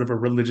there's sort of a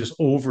religious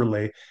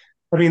overlay.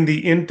 I mean,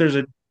 there's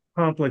a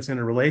complex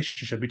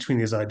interrelationship between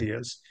these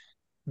ideas.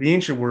 The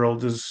ancient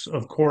world is,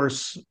 of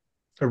course,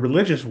 a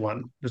religious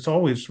one. It's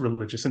always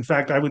religious. In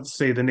fact, I would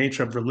say the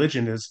nature of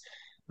religion is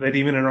that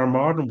even in our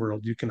modern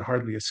world, you can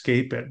hardly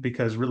escape it,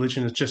 because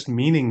religion is just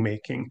meaning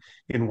making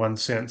in one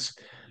sense.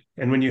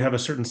 And when you have a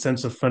certain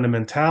sense of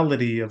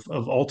fundamentality,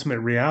 of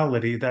ultimate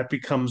reality, that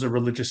becomes a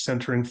religious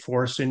centering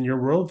force in your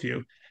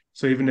worldview.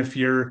 So even if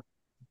you're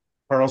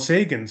Carl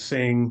Sagan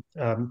saying,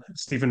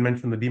 Stephen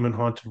mentioned the demon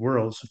haunted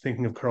world. So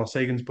thinking of Carl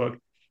Sagan's book,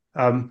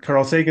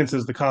 Carl Sagan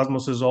says the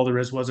cosmos is all there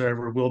is, was,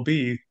 ever will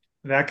be.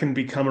 That can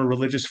become a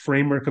religious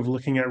framework of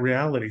looking at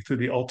reality through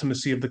the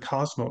ultimacy of the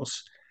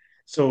cosmos.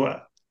 So,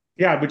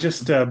 yeah, but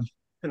just, and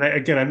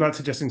again, I'm not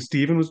suggesting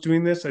Stephen was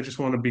doing this. I just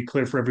want to be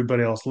clear for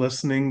everybody else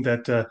listening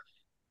that the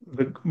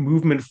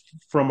movement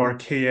from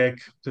archaic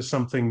to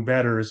something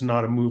better is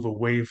not a move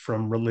away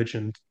from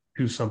religion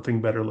to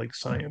something better like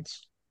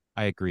science.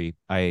 I agree.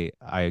 I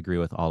agree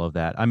with all of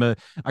that.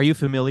 Are you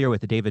familiar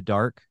with David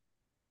Dark?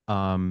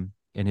 In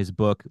his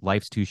book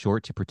Life's Too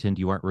Short to Pretend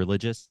You Aren't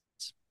Religious?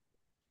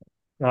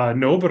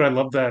 No, but I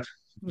love that.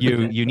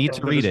 You I need love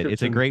to the read it. It's a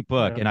description. great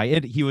book, Yeah.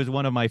 and he was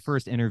one of my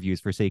first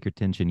interviews for Sacred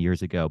Tension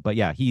years ago. But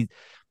yeah, he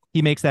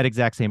makes that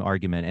exact same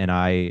argument, and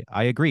I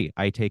agree.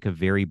 I take a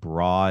very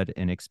broad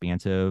and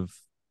expansive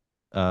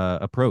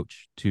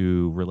approach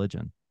to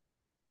religion.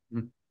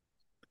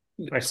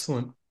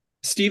 Excellent.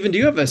 Stephen, do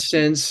you have a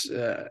sense,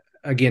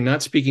 again,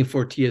 not speaking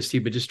for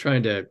TST, but just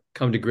trying to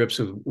come to grips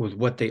with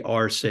what they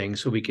are saying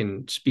so we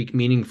can speak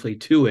meaningfully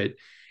to it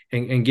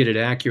and get it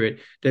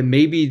accurate, that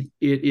maybe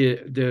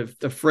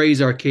the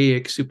phrase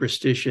archaic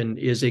superstition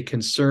is a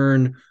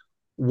concern,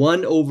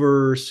 one,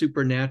 over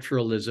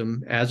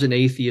supernaturalism as an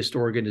atheist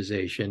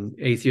organization,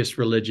 atheist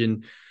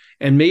religion,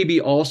 and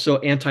maybe also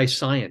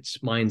anti-science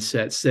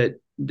mindsets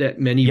that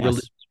many Yes.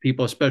 religious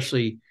people,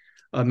 especially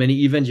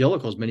many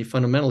evangelicals, many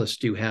fundamentalists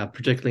do have,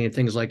 particularly in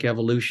things like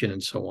evolution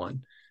and so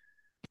on.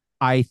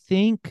 I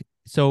think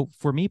so.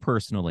 For me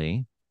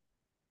personally,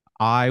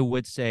 I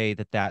would say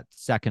that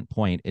second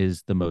point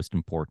is the most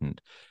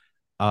important.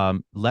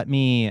 Let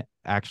me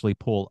actually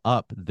pull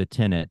up the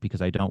tenet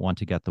because I don't want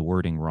to get the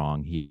wording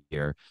wrong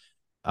here.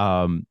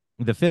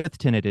 The fifth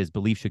tenet is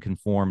belief should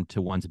conform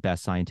to one's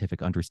best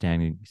scientific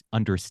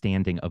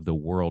understanding of the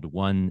world.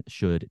 One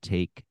should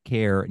take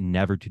care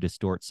never to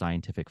distort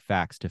scientific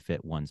facts to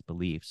fit one's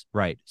beliefs.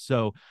 Right.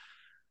 So,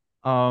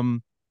 I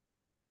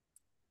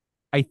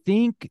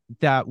think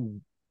that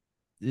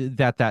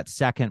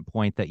second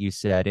point that you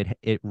said,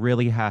 it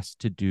really has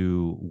to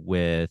do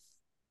with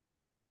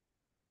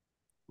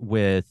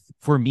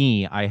for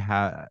me, I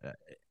have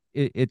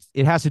it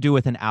has to do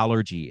with an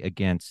allergy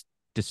against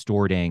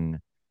distorting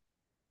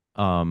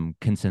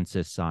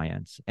consensus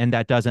science. And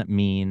that doesn't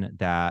mean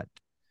that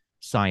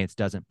science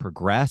doesn't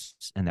progress,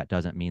 and that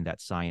doesn't mean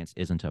that science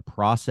isn't a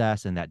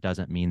process, and that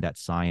doesn't mean that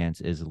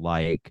science is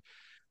like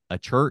a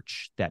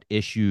church that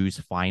issues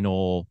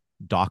final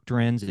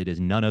doctrines. It is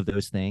none of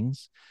those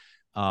things.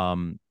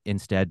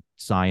 Instead,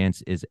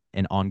 science is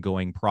an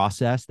ongoing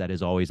process that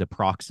is always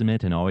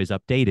approximate and always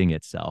updating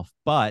itself.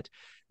 But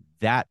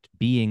that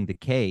being the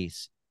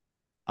case,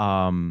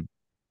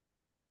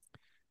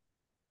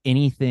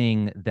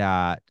 anything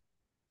that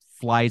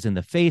flies in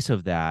the face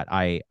of that,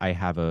 I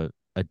have a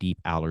deep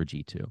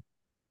allergy to.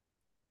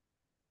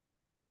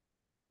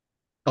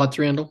 Thoughts,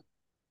 Randall?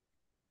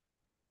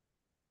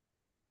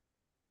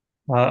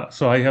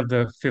 So I have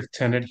the fifth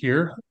tenet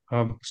here.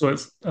 So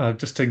it's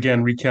just to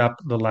again recap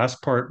the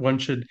last part. One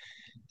should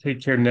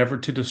take care never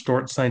to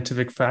distort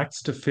scientific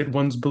facts to fit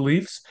one's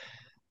beliefs.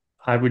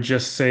 I would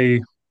just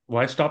say,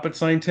 why stop at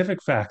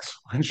scientific facts?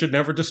 One should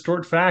never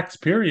distort facts,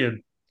 period,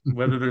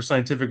 whether they're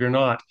scientific or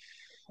not,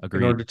 in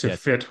Agreed. order to Yes.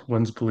 fit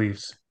one's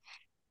beliefs.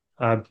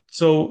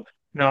 So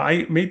now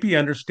I maybe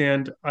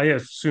understand. I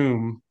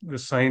assume the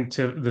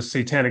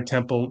Satanic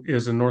Temple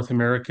is a North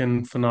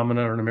American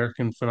phenomena or an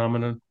American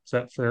phenomenon. Is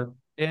that fair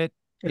It it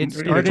in its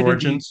started in the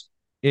origins?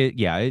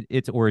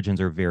 its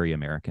origins are very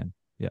American.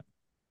 Yeah.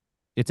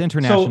 It's So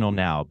international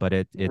now, but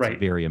it's right.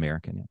 very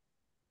American. Yeah.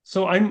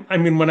 So I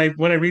mean, when I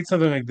read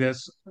something like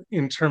this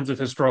in terms of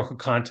historical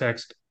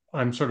context,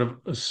 I'm sort of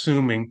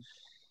assuming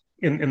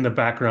in the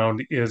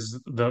background is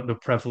the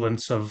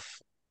prevalence of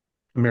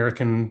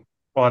American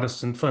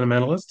Protestant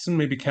fundamentalists and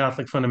maybe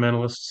Catholic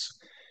fundamentalists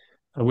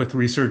with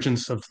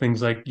resurgence of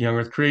things like young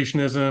Earth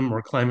creationism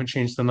or climate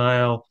change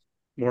denial,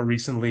 more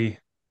recently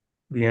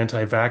the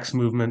anti-vax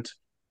movement.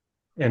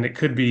 And it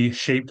could be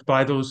shaped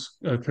by those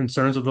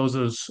concerns of those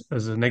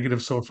as a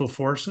negative social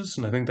forces,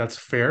 and I think that's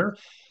fair,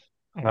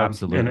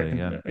 Absolutely.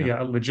 Yeah. and Yeah.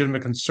 yeah, a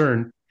legitimate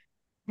concern.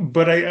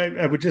 But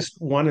I would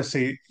just want to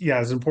say, yeah,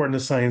 as important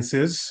as science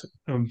is,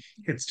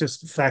 it's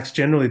just facts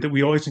generally that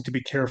we always need to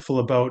be careful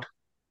about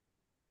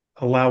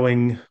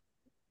allowing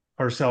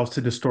ourselves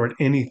to distort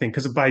anything,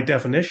 because by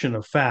definition,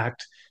 a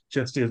fact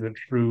just is a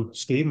true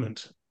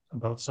statement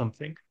about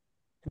something.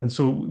 And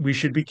so we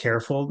should be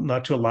careful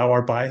not to allow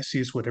our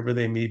biases, whatever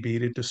they may be,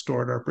 to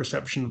distort our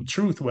perception of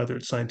truth, whether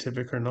it's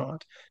scientific or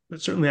not.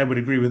 But certainly I would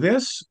agree with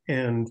this.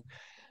 And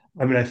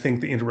I mean, I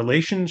think the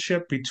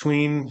interrelationship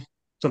between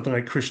something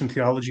like Christian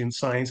theology and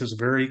science is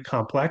very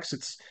complex.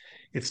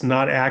 It's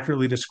not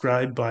accurately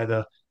described by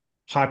the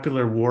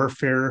popular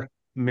warfare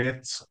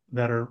myths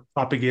that are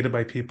propagated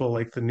by people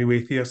like the new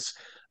atheists,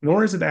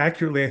 nor is it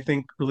accurately, I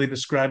think, really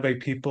described by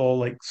people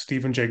like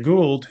Stephen Jay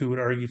Gould, who would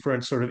argue for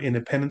a sort of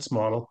independence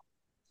model,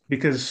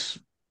 because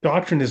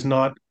doctrine is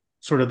not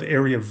sort of the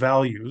area of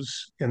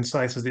values and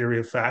science is the area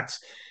of facts.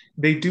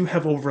 They do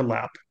have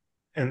overlap.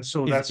 And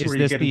so that's where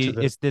you get into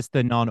the Is this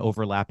the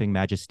non-overlapping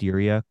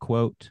magisteria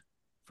quote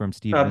from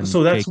Stephen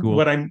so Jay that's Gould?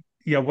 what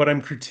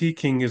I'm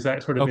critiquing is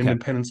that sort of Okay.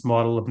 independence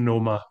model of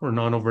noma or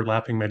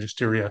non-overlapping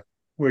magisteria,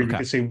 where you Okay.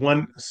 could say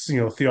one,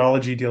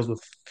 theology deals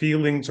with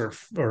feelings or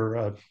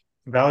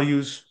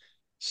values,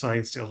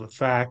 science deals with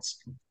facts.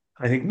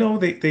 I think no,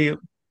 they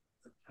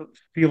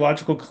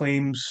theological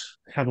claims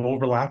have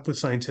overlap with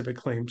scientific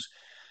claims,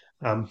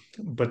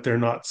 but they're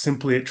not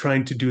simply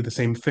trying to do the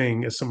same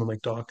thing as someone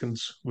like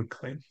Dawkins would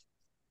claim.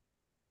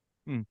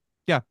 Hmm.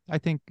 Yeah, I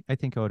think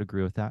I would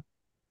agree with that.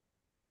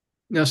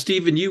 Now,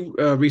 Stephen, you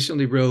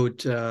recently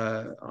wrote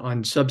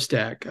on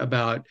Substack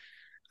about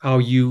how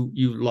you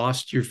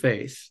lost your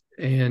faith,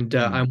 and Hmm.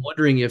 I'm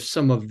wondering if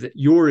some of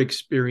your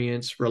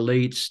experience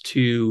relates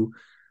to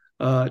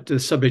the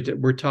subject that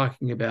we're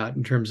talking about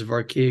in terms of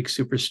archaic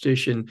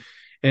superstition.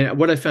 And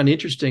what I found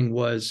interesting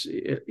was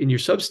in your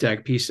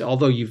Substack piece,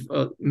 although you've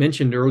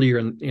mentioned earlier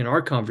in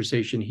our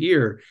conversation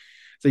here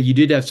that you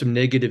did have some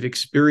negative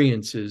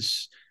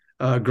experiences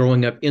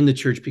growing up in the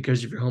church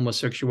because of your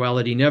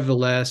homosexuality.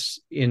 Nevertheless,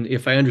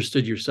 if I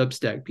understood your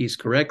Substack piece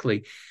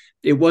correctly,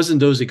 it wasn't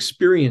those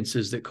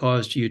experiences that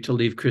caused you to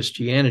leave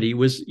Christianity. It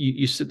was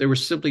you said there were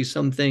simply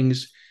some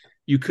things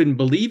you couldn't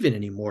believe in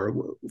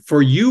anymore.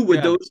 For you, would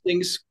Yeah. those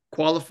things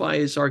qualify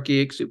as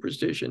archaic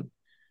superstition?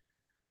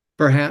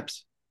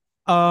 Perhaps.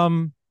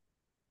 Um,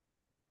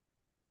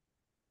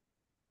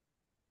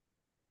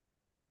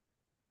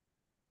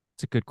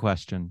 it's a good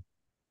question.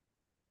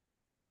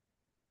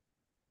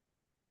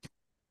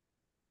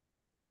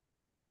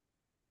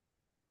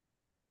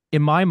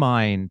 In my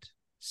mind,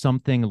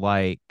 something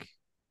like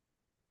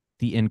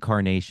the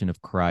incarnation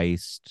of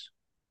Christ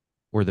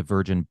or the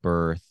virgin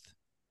birth,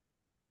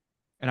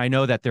 and I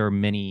know that there are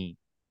many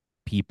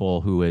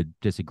people who would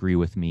disagree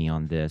with me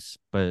on this,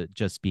 but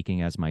just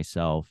speaking as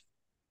myself,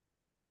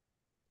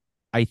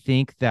 I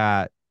think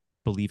that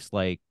beliefs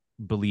like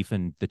belief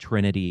in the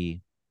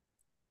Trinity,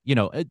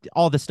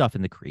 all the stuff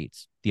in the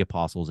creeds, the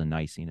apostles and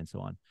Nicene and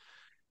so on.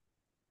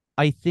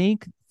 I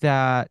think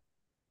that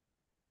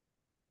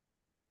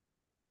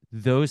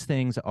those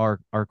things are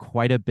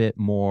quite a bit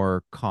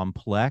more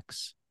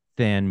complex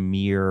than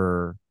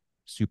mere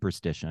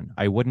superstition.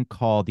 I wouldn't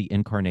call the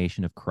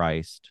incarnation of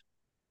Christ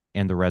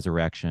and the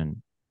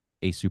resurrection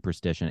a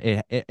superstition.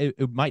 It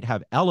might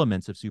have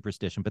elements of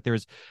superstition, but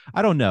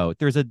I don't know,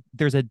 there's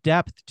a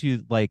depth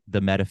to like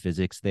the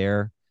metaphysics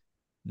there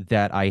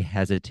that I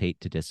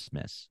hesitate to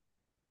dismiss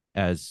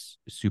as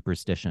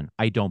superstition.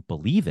 I don't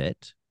believe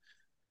it.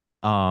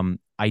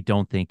 I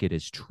don't think it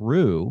is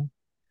true,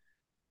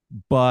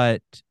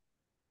 but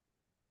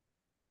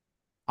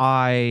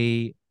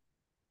I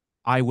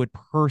I would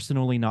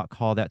personally not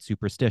call that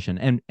superstition,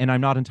 and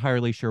I'm not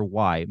entirely sure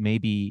why.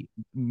 Maybe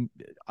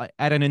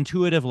at an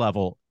intuitive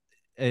level,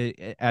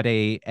 at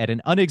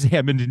an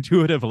unexamined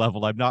intuitive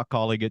level, I'm not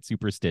calling it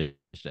superstition.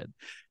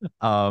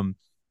 Um,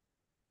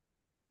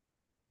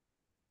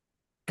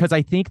 because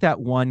I think that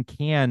one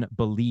can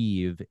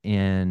believe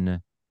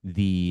in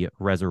the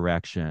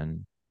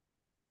resurrection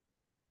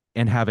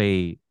and have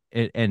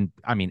and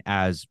I mean,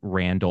 as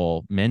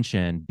Randall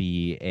mentioned,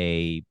 be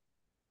a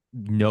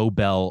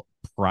Nobel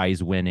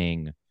Prize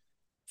winning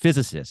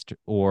physicist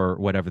or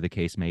whatever the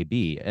case may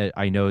be.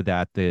 I know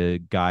that the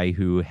guy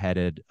who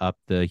headed up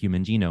the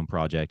Human Genome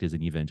Project is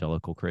an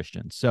evangelical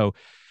Christian. So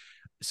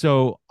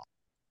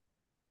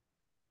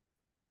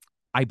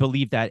I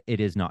believe that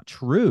it is not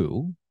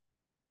true.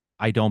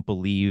 I don't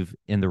believe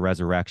in the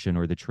resurrection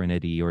or the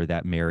Trinity or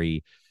that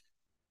Mary,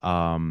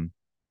 or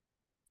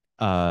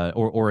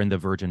in the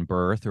virgin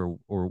birth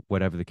or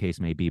whatever the case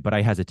may be. But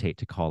I hesitate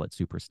to call it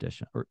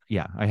superstition.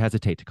 I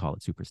hesitate to call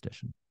it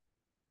superstition.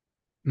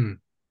 Hmm.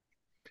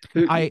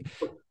 Go on.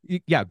 You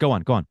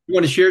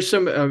want to share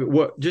some,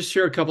 just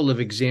share a couple of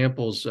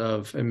examples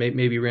of, and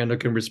maybe Randall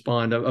can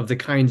respond, of the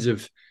kinds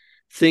of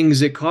things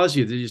that cause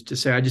you to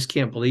say, I just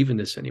can't believe in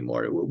this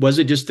anymore. Was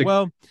it just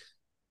right.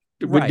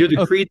 Do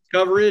the creed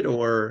cover it,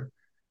 or?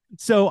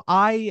 So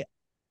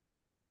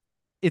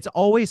it's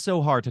always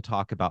so hard to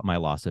talk about my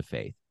loss of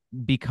faith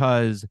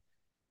because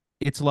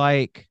it's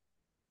like,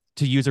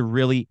 to use a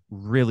really,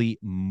 really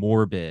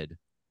morbid,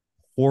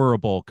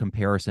 horrible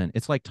comparison,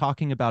 it's like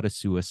talking about a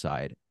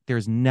suicide.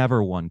 There's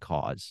never one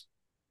cause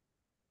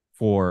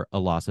for a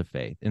loss of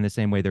faith. In the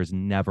same way, there's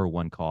never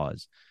one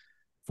cause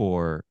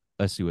for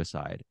a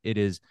suicide.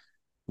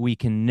 We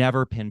can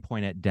never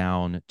pinpoint it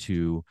down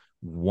to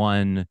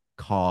one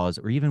cause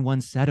or even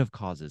one set of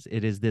causes.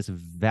 It is this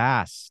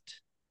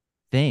vast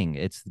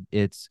thing.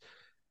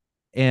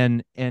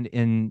 And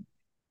in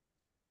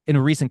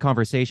a recent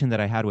conversation that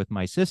I had with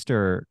my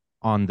sister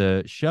on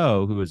the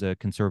show, who was a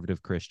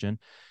conservative Christian,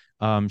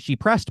 she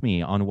pressed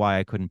me on why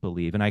I couldn't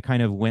believe, and I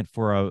kind of went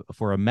for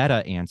a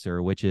meta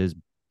answer, which is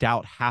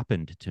doubt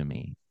happened to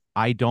me.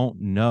 I don't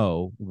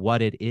know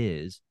what it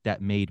is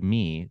that made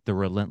me the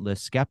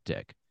relentless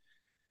skeptic,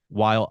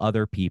 while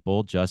other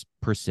people just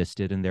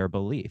persisted in their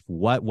belief.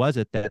 What was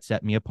it that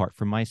set me apart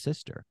from my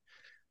sister?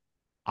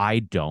 I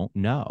don't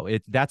know.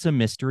 That's a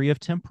mystery of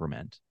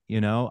temperament,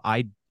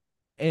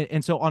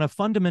 and so on a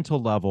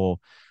fundamental level,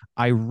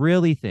 I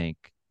really think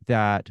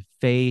that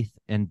faith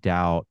and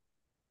doubt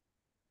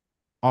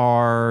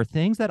are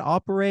things that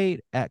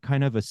operate at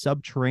kind of a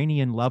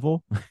subterranean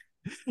level.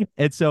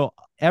 And so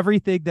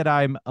everything that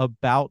I'm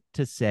about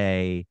to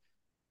say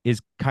is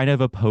kind of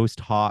a post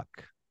hoc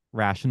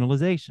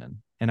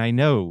rationalization. And I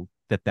know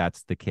that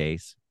that's the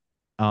case.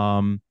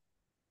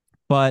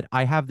 But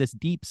I have this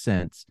deep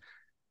sense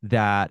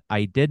that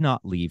I did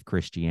not leave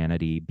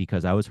Christianity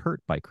because I was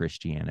hurt by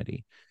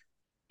Christianity.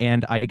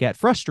 And I get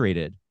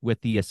frustrated with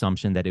the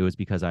assumption that it was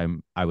because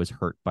I was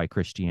hurt by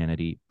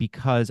Christianity,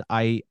 because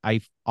I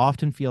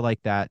often feel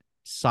like that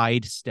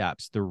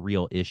sidesteps the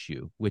real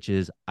issue, which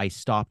is I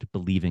stopped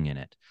believing in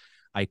it.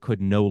 I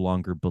could no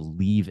longer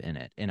believe in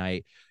it. And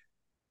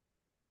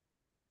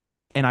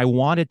I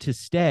wanted to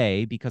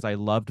stay because I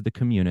loved the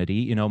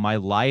community. My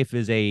life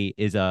is a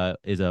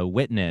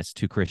witness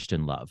to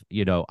Christian love.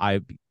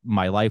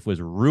 My life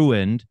was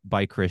ruined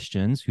by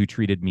Christians who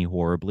treated me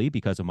horribly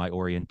because of my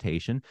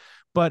orientation.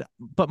 But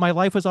my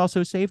life was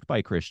also saved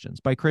by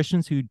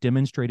Christians who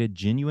demonstrated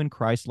genuine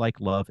Christ-like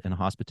love and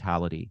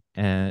hospitality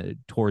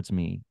towards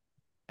me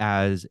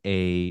as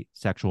a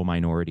sexual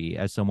minority,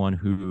 as someone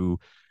who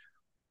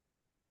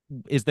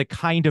is the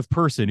kind of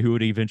person who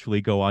would eventually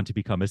go on to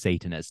become a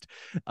Satanist,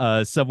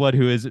 someone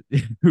who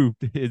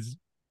is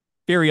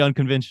very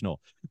unconventional.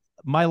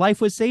 My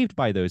life was saved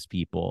by those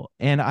people,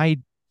 and I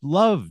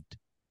loved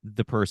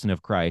the person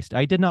of Christ.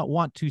 I did not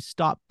want to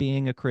stop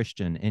being a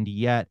Christian, and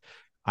yet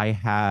I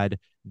had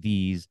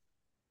this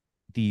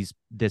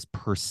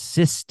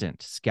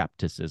persistent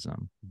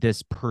skepticism,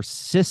 this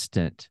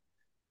persistent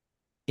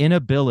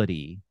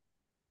inability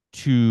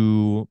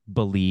to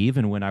believe.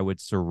 And when I would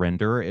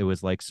surrender, it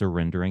was like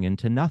surrendering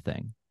into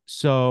nothing.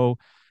 So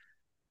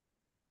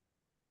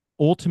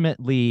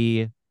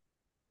ultimately,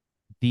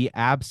 the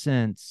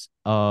absence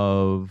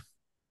of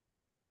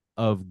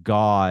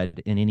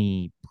God in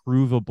any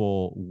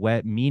provable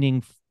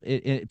way,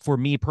 for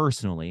me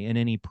personally, in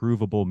any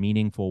provable,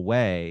 meaningful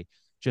way,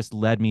 just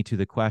led me to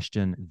the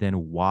question, then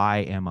why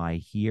am I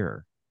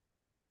here?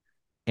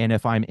 And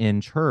if I'm in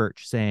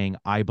church saying,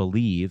 I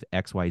believe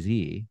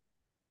XYZ,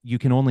 you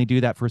can only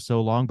do that for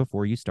so long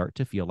before you start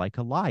to feel like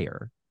a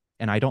liar.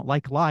 And I don't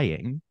like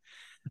lying.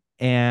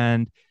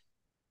 And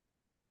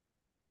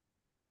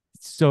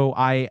so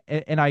I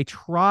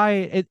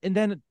try. And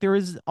then there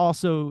is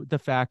also the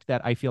fact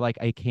that I feel like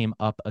I came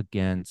up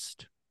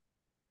against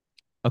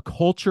a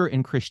culture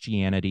in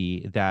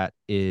Christianity that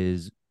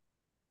is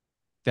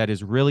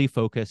really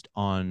focused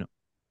on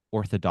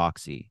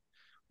orthodoxy,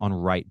 on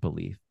right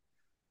belief.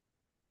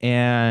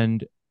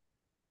 And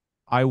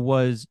I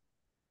was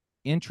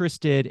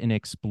interested in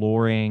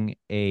exploring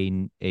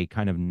a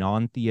kind of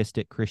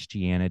non-theistic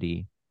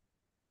Christianity,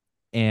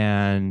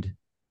 and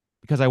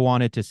because I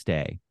wanted to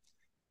stay,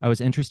 I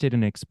was interested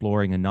in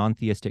exploring a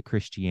non-theistic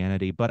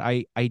Christianity, but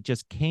I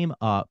just came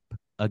up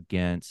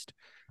against,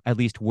 at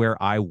least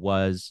where I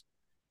was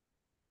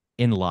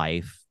in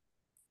life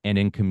and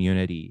in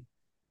community,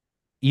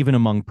 even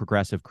among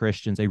progressive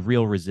Christians, a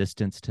real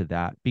resistance to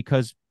that,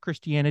 because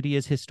Christianity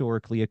is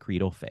historically a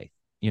creedal faith.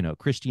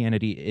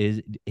 Christianity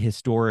is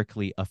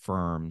historically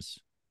affirms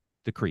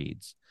the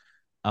creeds.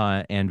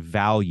 and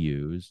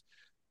values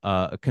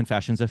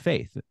confessions of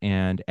faith.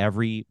 And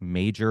every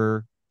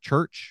major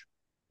church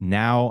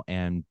now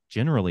and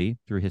generally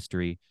through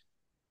history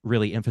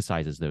really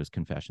emphasizes those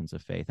confessions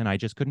of faith. And I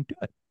just couldn't do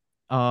it.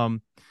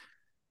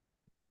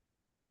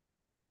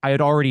 I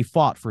had already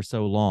fought for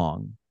so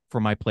long for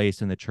my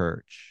place in the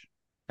church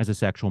as a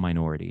sexual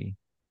minority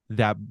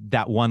that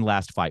one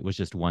last fight was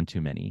just one too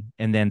many.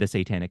 And then the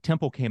Satanic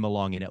Temple came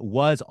along, and it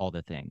was all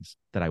the things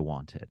that I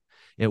wanted.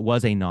 It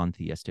was a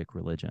non-theistic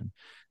religion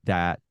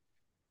that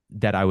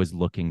I was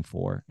looking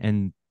for,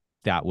 and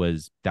that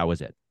was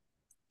it.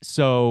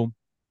 So,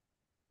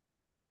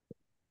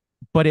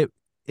 but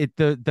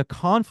the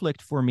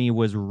conflict for me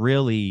was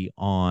really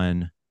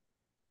on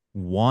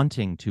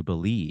wanting to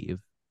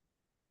believe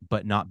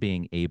but not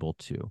being able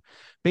to.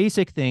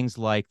 Basic things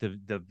like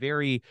the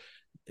very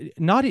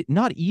not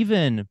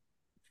even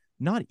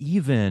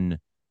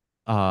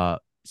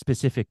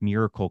specific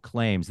miracle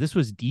claims. This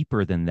was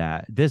deeper than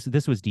that.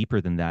 This was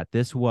deeper than that.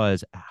 This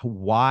was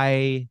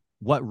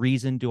what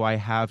reason do I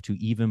have to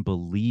even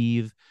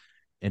believe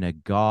in a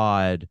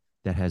God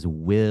that has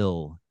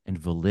will and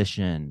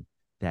volition,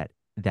 that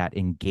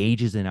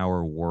engages in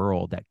our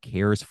world, that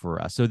cares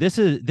for us. So this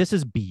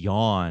is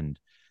beyond,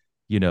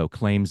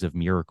 claims of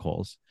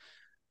miracles.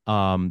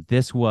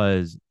 This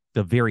was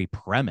the very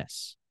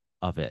premise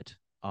of it.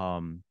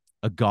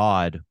 A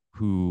God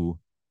who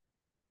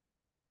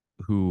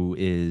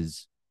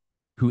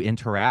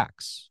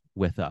interacts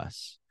with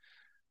us.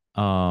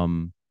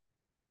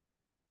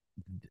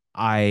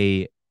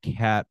 I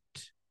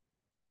kept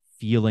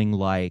feeling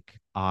like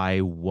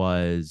I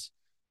was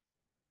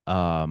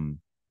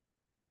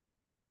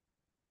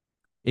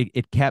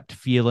it kept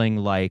feeling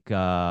like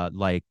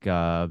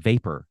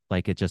vapor,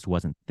 like it just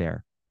wasn't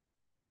there.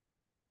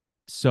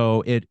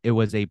 So it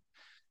was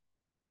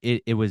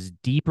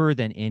deeper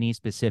than any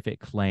specific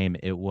claim.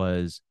 It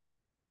was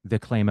the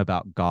claim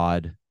about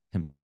God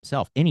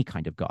himself, any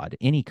kind of God,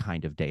 any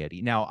kind of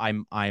deity. Now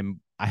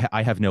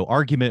I have no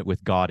argument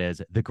with God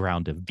as the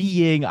ground of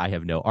being. I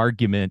have no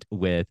argument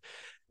with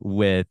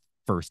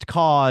first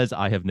cause.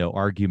 I have no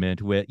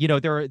argument with,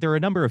 there are a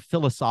number of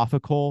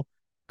philosophical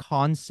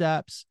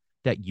concepts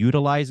that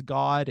utilize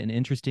God in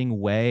interesting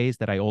ways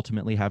that I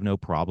ultimately have no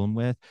problem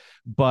with.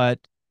 But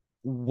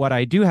what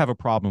I do have a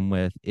problem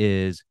with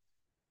is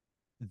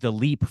the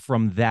leap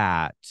from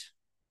that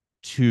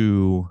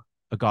to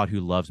a God who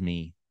loves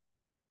me,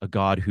 a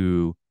God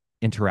who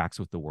interacts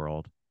with the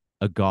world,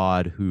 a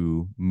God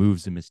who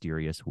moves in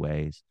mysterious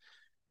ways.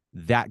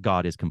 That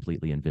God is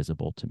completely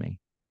invisible to me.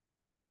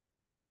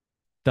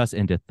 Thus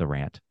endeth the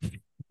rant.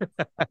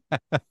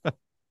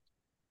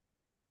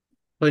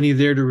 Plenty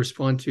there to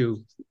respond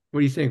to. What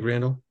do you think,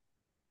 Randall?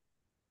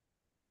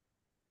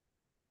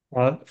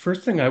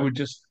 First thing I would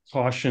just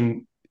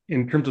caution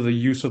in terms of the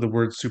use of the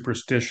word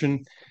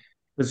superstition,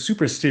 the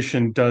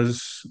superstition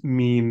does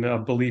mean a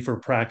belief or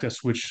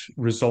practice which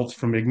results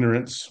from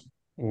ignorance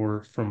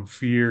or from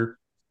fear,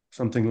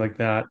 something like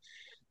that.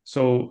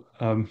 So,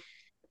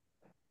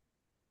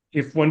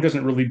 if one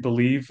doesn't really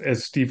believe,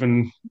 as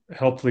Stephen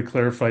helpfully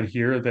clarified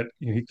here, that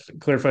he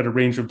clarified a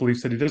range of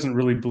beliefs that he doesn't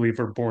really believe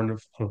are born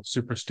of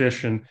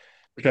superstition,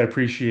 which I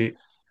appreciate.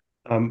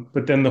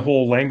 But then the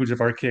whole language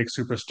of archaic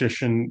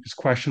superstition is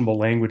questionable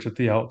language at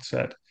the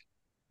outset.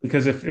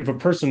 Because if a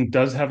person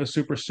does have a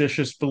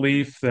superstitious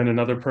belief, then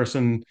another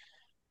person,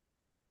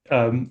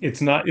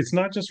 it's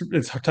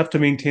tough to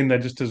maintain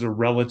that just as a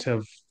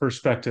relative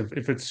perspective.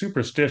 If it's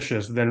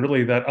superstitious, then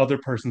really that other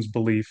person's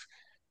belief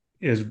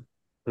is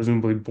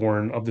presumably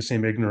born of the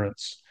same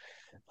ignorance.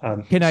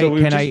 Can I So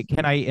we can just I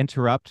can I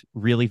interrupt?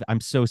 Really, I'm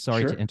so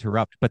sorry to sure.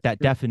 interrupt, but that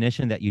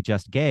definition that you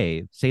just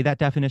gave, say that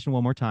definition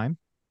one more time.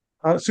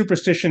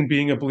 Superstition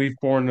being a belief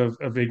born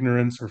of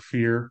ignorance or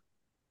fear.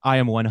 I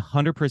am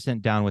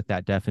 100% down with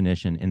that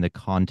definition in the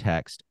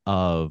context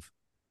of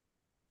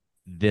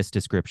this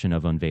description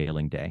of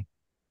Unveiling Day.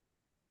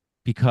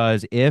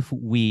 Because if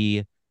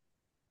we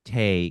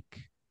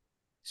take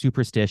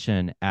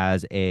superstition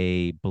as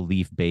a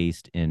belief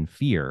based in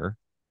fear,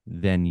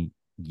 then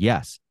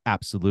yes,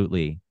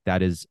 absolutely.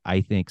 That is,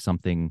 I think,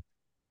 something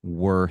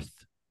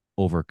worth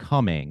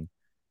overcoming.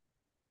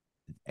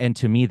 And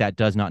to me, that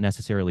does not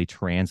necessarily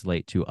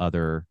translate to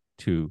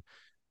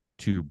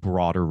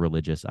broader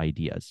religious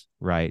ideas,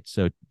 right?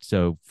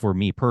 So for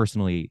me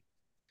personally,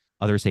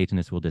 other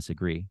Satanists will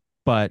disagree.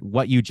 But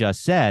what you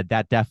just said,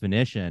 that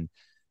definition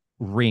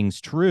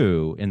rings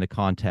true in the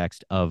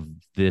context of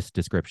this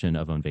description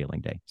of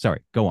Unveiling Day.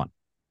 Sorry, go on.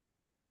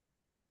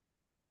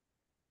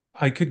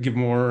 I could give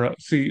more.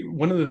 See,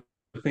 one of the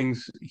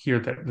things here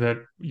that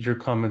your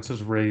comments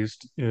has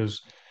raised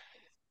is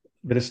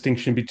the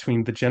distinction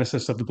between the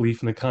genesis of the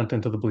belief and the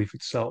content of the belief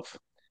itself.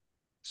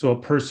 So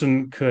a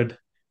person could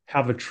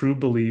have a true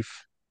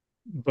belief,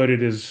 but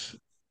it is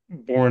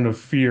born of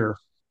fear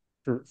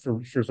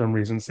for some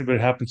reasons, but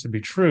it happens to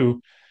be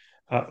true.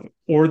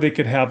 Or they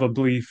could have a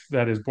belief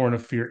that is born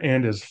of fear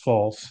and is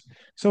false.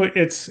 So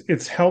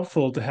it's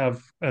helpful to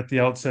have at the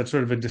outset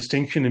sort of a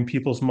distinction in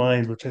people's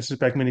minds, which I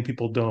suspect many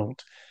people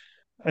don't.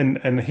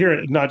 and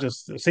here, not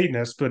just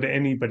Satanists, but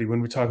anybody,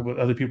 when we talk about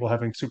other people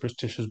having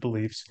superstitious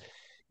beliefs,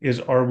 is,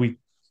 are we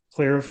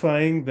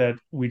clarifying that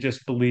we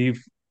just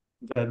believe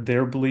that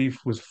their belief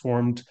was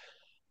formed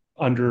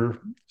under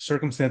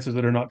circumstances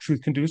that are not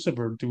truth conducive,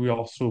 or do we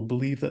also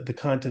believe that the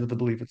content of the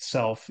belief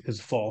itself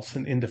is false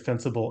and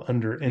indefensible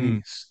under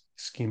any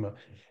schema?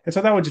 And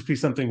so that would just be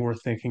something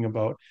worth thinking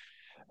about.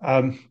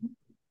 Um,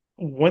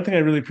 One thing I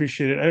really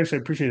appreciated, actually,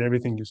 I appreciate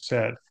everything you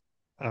said.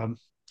 Um,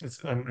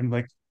 I'm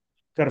like,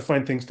 got to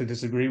find things to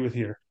disagree with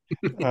here.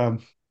 Um,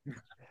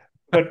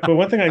 but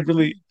one thing I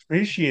really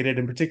appreciated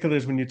in particular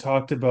is when you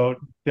talked about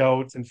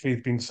doubt and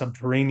faith being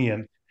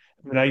subterranean.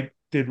 When I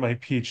did my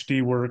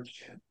PhD work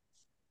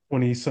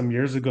 20 some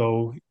years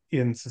ago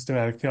in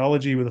systematic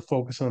theology with a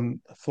focus on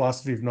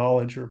philosophy of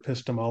knowledge or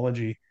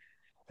epistemology.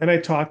 And I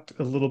talked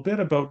a little bit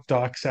about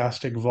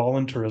doxastic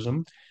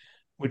voluntarism,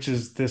 which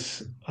is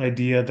this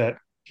idea that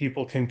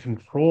people can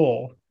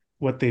control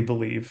what they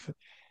believe.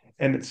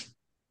 And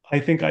I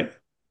think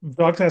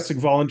doxastic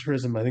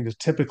voluntarism, I think, is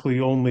typically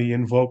only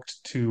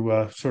invoked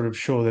to sort of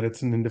show that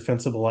it's an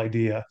indefensible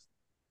idea,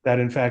 that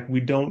in fact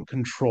we don't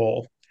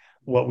control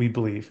what we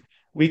believe.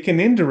 We can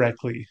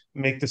indirectly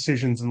make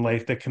decisions in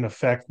life that can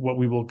affect what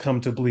we will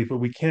come to believe, but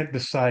we can't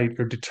decide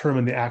or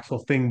determine the actual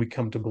thing we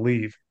come to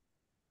believe.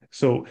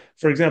 So,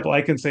 for example,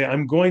 I can say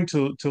I'm going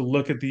to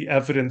look at the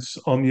evidence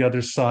on the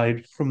other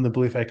side from the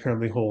belief I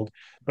currently hold,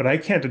 but I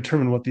can't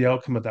determine what the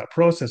outcome of that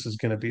process is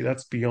going to be.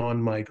 That's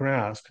beyond my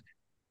grasp.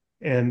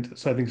 And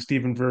so I think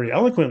Stephen very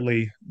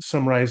eloquently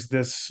summarized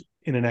this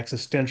in an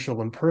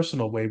existential and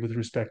personal way with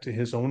respect to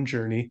his own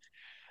journey.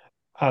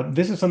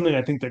 This is something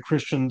I think that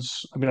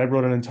Christians, I mean, I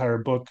wrote an entire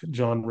book,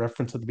 John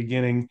referenced at the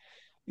beginning,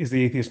 Is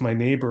the Atheist My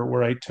Neighbor,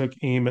 where I took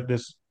aim at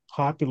this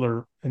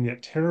popular and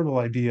yet terrible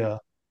idea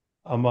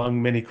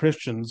among many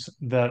Christians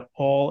that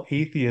all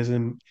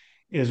atheism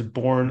is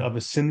born of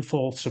a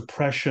sinful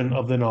suppression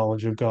of the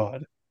knowledge of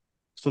God.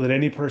 So that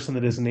any person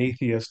that is an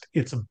atheist,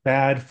 it's a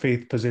bad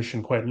faith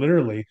position, quite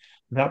literally.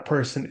 That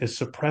person is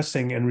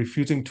suppressing and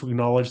refusing to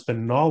acknowledge the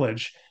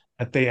knowledge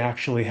that they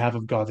actually have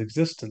of God's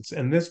existence.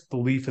 And this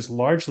belief is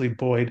largely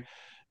buoyed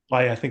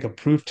by, I think, a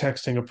proof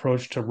texting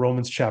approach to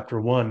Romans chapter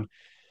 1.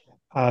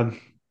 Um,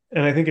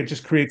 and I think it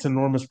just creates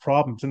enormous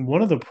problems. And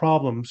one of the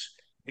problems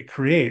it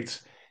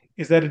creates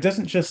is that it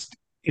doesn't just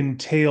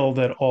entail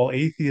that all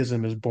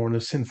atheism is born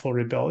of sinful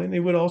rebellion, it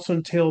would also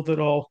entail that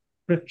all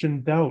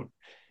Christian doubt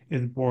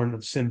is born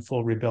of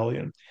sinful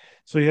rebellion.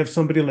 So you have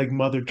somebody like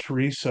Mother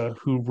Teresa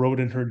who wrote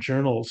in her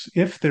journals,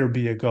 if there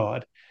be a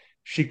God,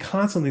 she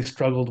constantly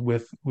struggled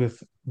with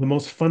the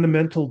most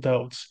fundamental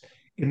doubts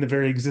in the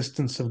very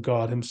existence of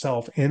God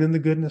himself and in the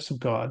goodness of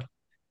God.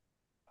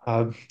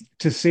 Uh,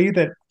 to say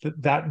that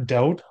that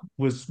doubt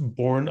was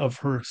born of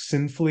her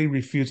sinfully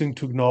refusing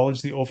to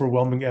acknowledge the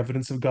overwhelming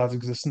evidence of God's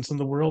existence in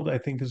the world, I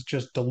think is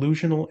just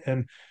delusional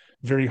and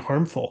very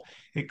harmful.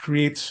 It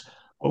creates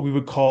what we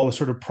would call a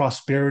sort of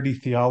prosperity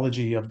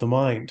theology of the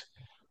mind,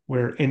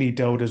 where any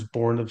doubt is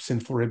born of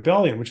sinful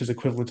rebellion, which is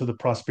equivalent to the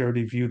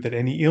prosperity view that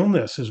any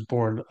illness is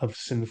born of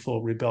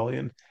sinful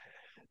rebellion.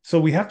 So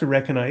we have to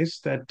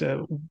recognize that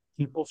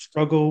people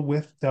struggle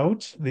with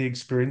doubt. They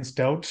experience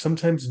doubt.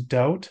 Sometimes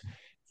doubt,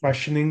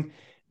 questioning,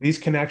 these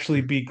can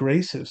actually be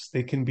graces.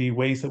 They can be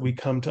ways that we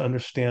come to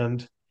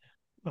understand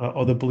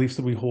or the beliefs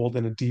that we hold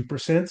in a deeper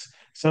sense.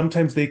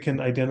 Sometimes they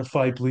can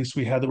identify beliefs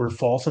we had that were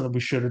false and that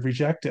we should have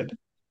rejected.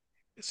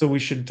 So we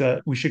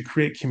should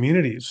create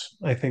communities,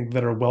 I think,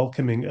 that are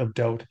welcoming of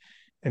doubt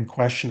and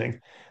questioning.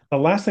 The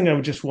last thing I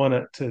would just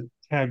want to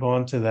tag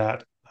on to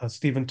that,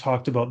 Stephen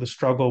talked about the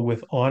struggle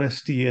with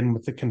honesty and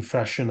with the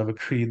confession of a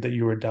creed that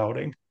you were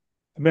doubting.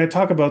 I mean, I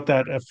talk about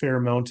that a fair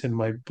amount in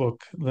my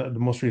book, the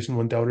most recent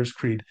one, Doubter's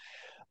Creed.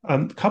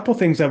 A couple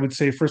things I would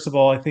say. First of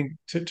all, I think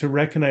to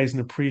recognize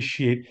and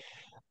appreciate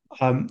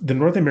the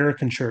North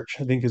American church,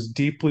 I think, is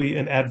deeply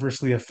and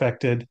adversely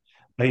affected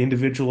by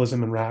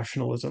individualism and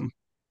rationalism.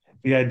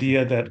 The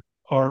idea that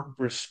our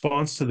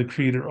response to the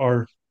creed,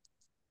 or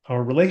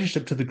our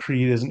relationship to the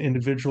creed, is an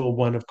individual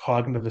one of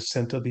cognitive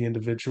assent of the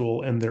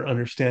individual and their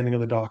understanding of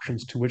the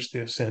doctrines to which they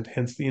assent,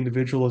 hence the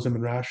individualism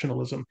and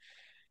rationalism.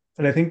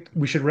 And I think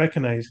we should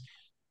recognize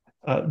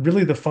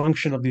really the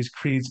function of these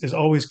creeds is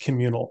always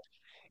communal.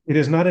 It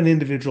is not an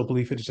individual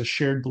belief, it is a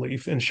shared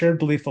belief. And shared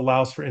belief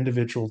allows for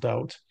individual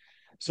doubt.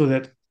 So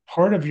that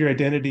part of your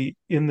identity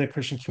in the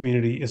Christian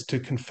community is to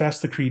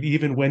confess the creed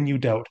even when you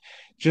doubt.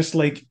 Just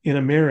like in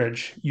a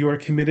marriage, you are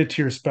committed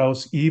to your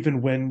spouse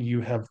even when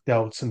you have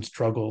doubts and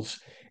struggles,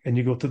 and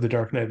you go through the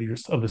dark night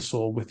of the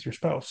soul with your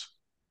spouse.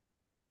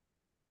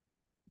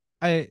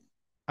 I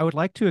I would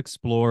like to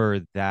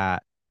explore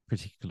that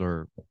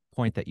particular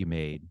point that you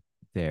made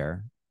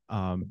there,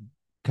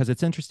 because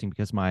it's interesting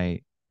because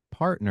my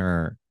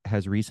partner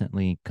has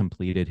recently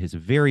completed his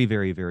very,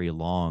 very, very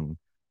long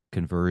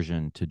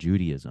conversion to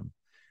Judaism.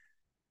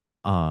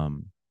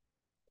 Um,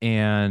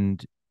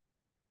 and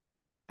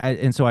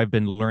and so I've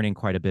been learning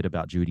quite a bit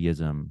about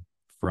Judaism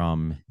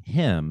from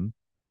him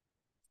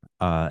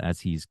as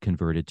he's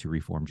converted to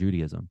Reform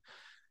Judaism.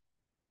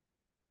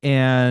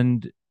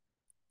 And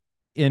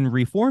in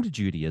Reformed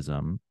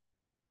Judaism,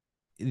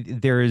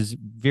 there is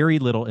very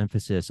little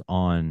emphasis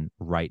on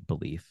right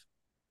belief.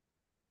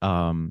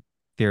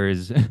 There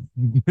is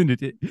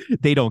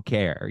they don't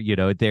care,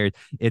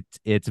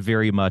 it's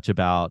very much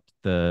about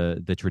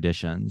the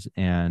traditions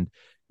and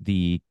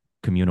the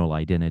communal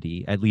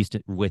identity, at least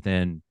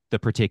within the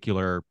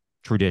particular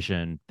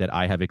tradition that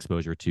I have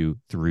exposure to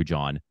through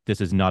John.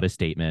 This is not a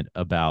statement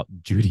about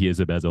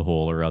Judaism as a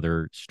whole or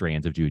other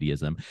strands of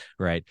Judaism,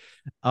 right?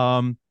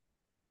 And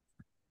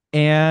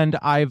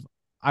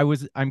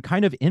I'm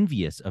kind of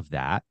envious of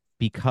that,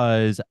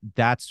 because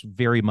that's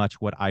very much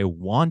what I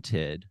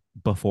wanted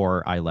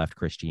before I left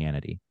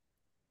Christianity.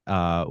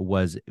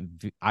 Was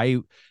I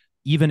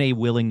even a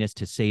willingness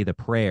to say the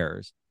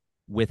prayers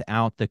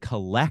without the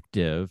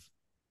collective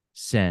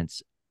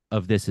sense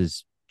of this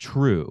is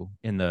true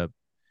in the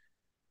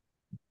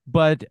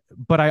but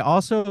I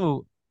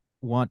also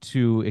want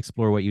to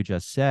explore what you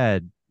just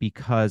said,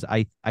 because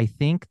I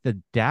think the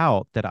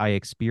doubt that I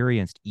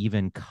experienced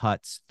even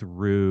cuts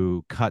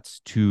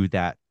to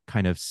that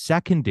kind of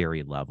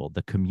secondary level,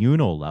 the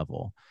communal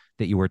level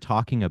that you were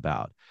talking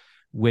about,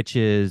 which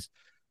is,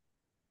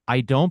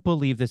 I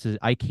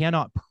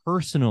cannot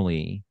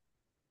personally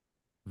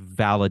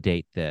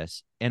validate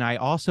this. And I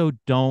also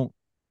don't,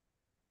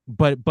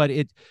 but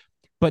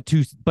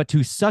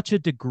to such a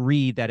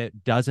degree that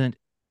it doesn't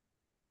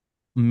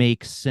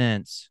make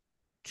sense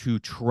to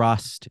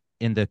trust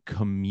in the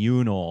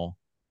communal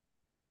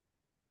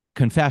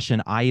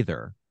confession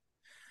either.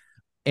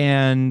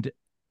 And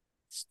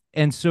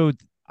so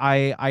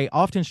I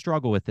often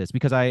struggle with this,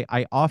 because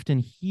I often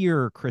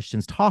hear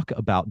Christians talk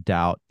about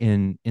doubt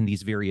in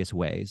these various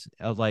ways.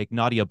 Like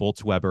Nadia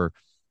Bolz-Weber,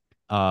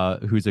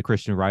 who's a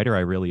Christian writer I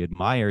really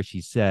admire,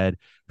 she said,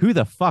 "Who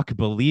the fuck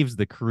believes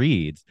the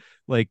creeds?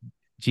 Like,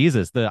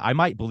 Jesus, I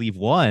might believe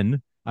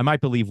one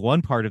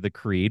part of the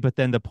creed, but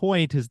then the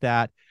point is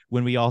that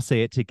when we all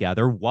say it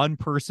together, one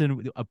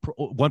person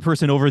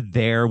over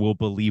there will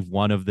believe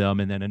one of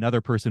them, and then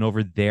another person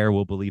over there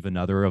will believe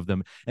another of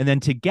them, and then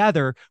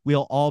together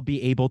we'll all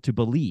be able to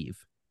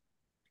believe."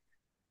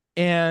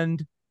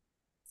 And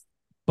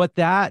but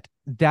that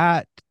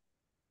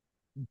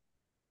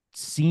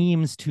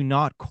seems to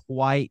not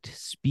quite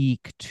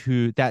speak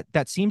to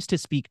that seems to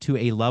speak to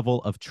a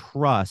level of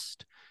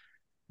trust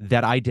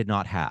that I did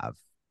not have.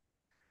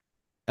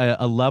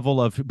 A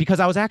level of, because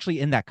I was actually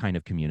in that kind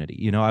of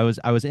community. I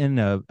was in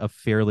a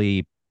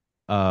fairly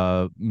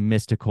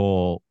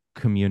mystical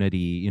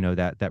community,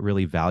 that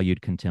really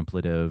valued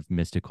contemplative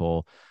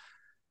mystical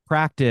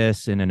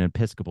practice in an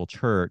Episcopal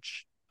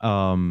church.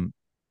 Even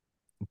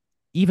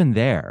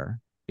there,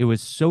 it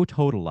was so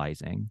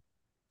totalizing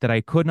that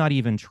I could not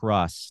even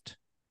trust.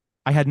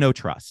 I had no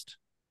trust.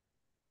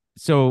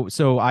 So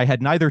I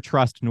had neither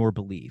trust nor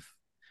belief.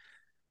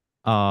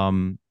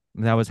 That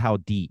was how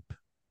deep.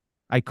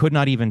 I could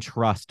not even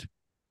trust.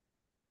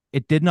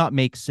 It did not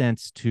make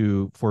sense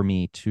for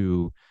me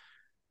to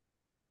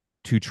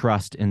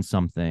trust in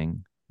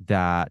something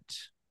that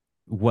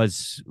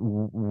was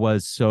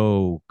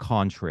so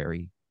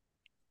contrary.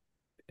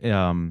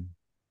 That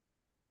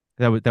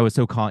was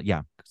so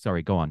yeah.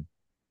 Sorry, go on.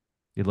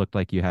 It looked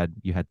like you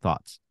had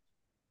thoughts.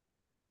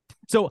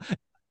 So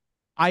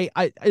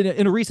I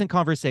in a recent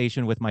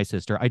conversation with my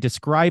sister, I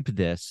described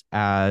this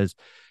as,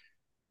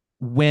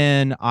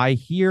 when I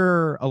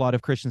hear a lot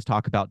of Christians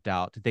talk about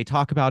doubt, they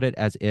talk about it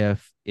as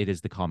if it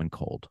is the common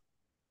cold,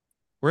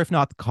 or if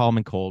not the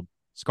common cold,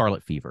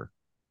 scarlet fever,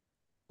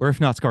 or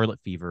if not scarlet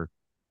fever,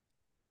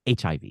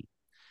 HIV,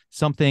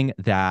 something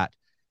that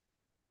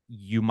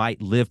you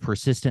might live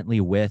persistently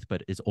with,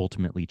 but is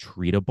ultimately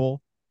treatable.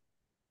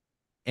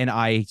 And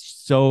I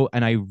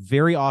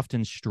very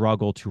often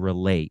struggle to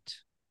relate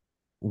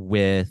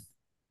with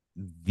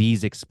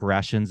these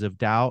expressions of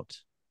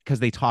doubt, because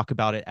they talk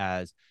about it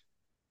as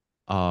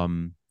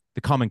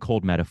the common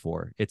cold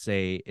metaphor. It's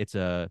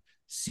a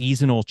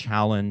seasonal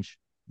challenge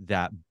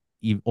that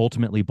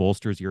ultimately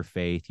bolsters your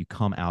faith. You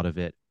come out of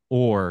it,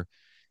 or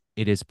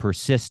it is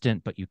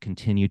persistent, but you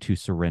continue to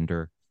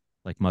surrender,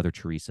 like Mother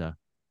Teresa.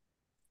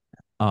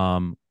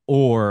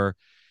 Or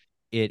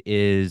it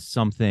is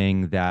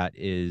something that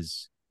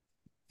is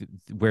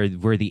where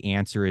the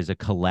answer is a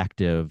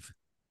collective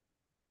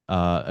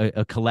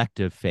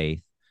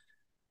faith.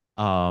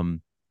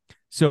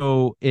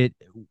 So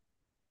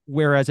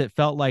whereas it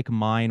felt like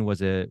mine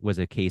was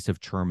a case of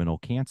terminal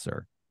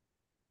cancer.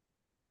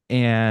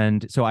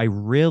 And so I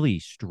really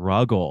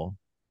struggle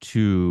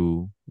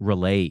to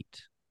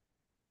relate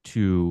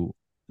to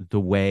the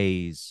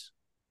ways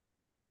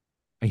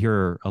I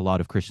hear a lot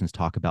of Christians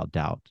talk about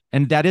doubt.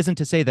 And that isn't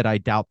to say that I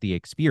doubt the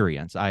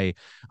experience. I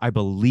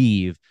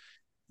believe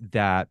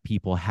that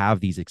people have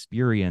these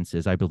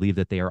experiences. I believe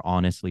that they are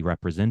honestly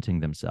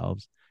representing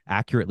themselves,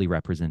 accurately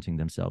representing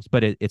themselves,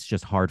 but it's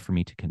just hard for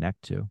me to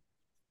connect to.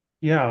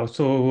 Yeah,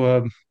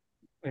 so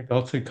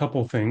I'll say a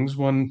couple things.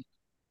 One,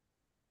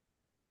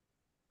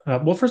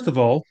 well, first of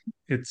all,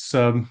 it's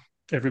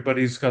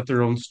everybody's got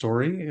their own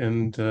story,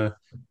 and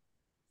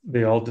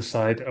they all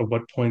decide at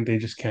what point they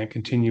just can't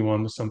continue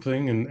on with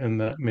something, and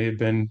that may have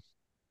been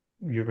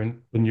you're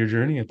in your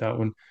journey at that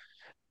one.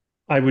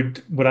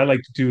 What I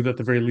like to do at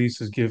the very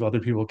least is give other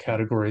people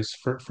categories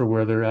for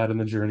where they're at in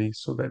the journey,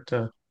 so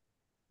that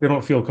they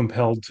don't feel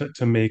compelled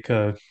to make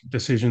a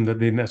decision that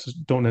they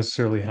don't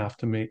necessarily have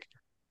to make.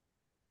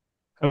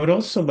 I would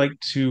also like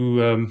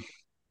to,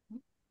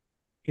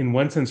 in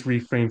one sense,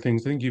 reframe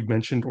things. I think you've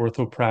mentioned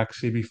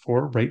orthopraxy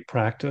before, right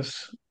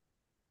practice.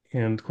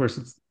 And of course,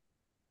 it's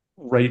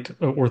right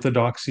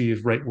orthodoxy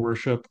is right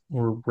worship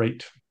or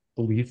right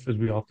belief, as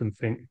we often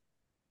think.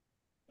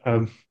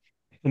 Um,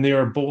 and they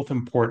are both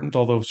important,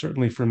 although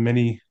certainly for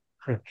many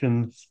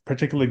Christians,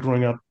 particularly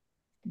growing up,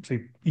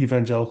 say,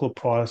 evangelical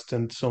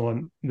Protestant, so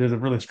on, there's a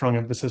really strong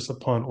emphasis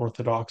upon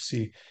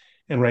orthodoxy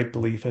and right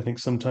belief, I think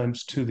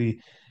sometimes to the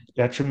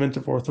detriment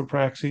of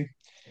orthopraxy.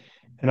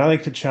 And I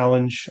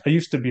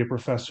used to be a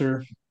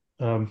professor.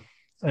 Um,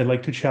 I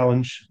like to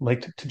challenge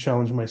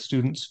my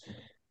students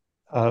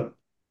uh,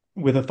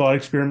 with a thought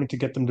experiment to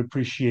get them to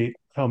appreciate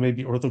how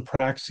maybe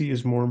orthopraxy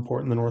is more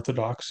important than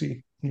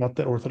orthodoxy. Not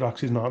that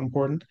orthodoxy is not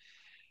important,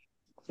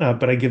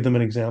 but I give them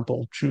an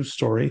example, true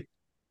story.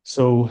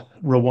 So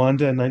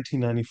Rwanda in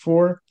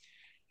 1994,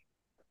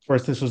 of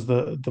course, this was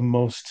the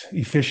most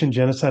efficient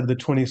genocide of the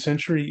 20th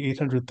century,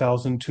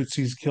 800,000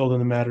 Tutsis killed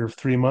in a matter of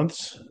 3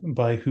 months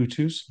by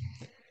Hutus.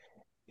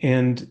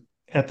 And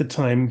at the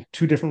time,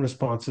 two different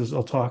responses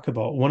I'll talk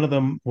about. One of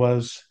them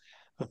was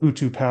a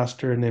Hutu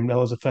pastor named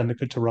Elizafenda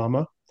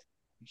Kutarama.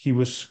 He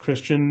was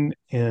Christian,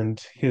 and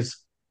his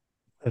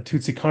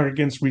Tutsi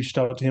congregants reached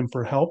out to him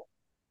for help.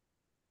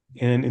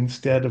 And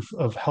instead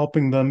of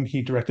helping them,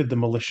 he directed the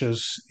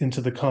militias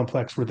into the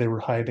complex where they were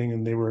hiding,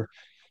 and they were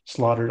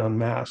slaughtered en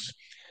masse.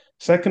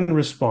 Second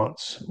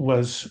response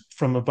was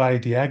from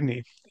Abai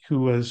Diagne, who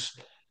was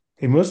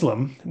a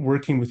Muslim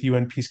working with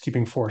UN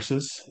peacekeeping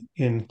forces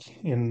in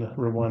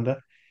Rwanda.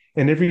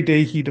 And every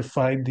day he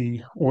defied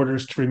the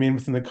orders to remain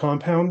within the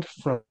compound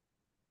from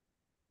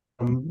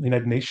the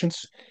United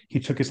Nations. He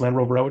took his Land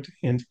Rover out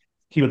and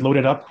he would load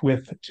it up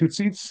with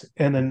Tutsis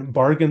and then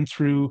bargain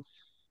through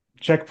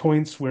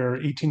checkpoints where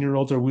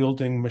 18-year-olds are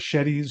wielding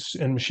machetes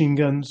and machine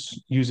guns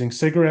using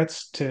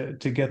cigarettes to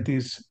get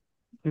these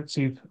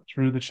Tutsi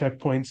through the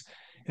checkpoints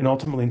and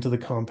ultimately into the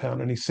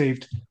compound. And he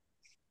saved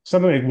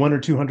something like 1 or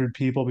 200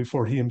 people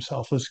before he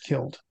himself was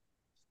killed.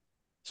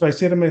 So I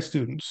say to my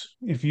students,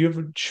 if you have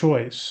a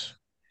choice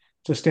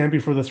to stand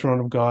before the throne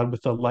of God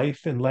with the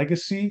life and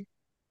legacy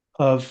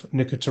of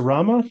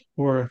Nikutarama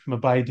or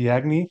Mabai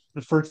Diagne,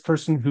 the first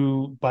person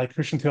who, by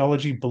Christian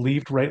theology,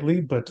 believed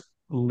rightly but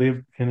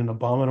lived in an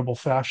abominable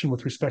fashion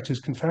with respect to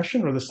his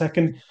confession, or the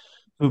second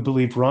who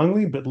believed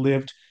wrongly but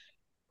lived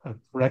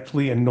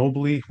correctly and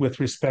nobly with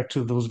respect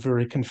to those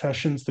very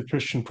confessions the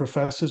Christian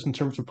professes in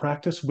terms of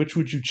practice, which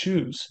would you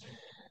choose?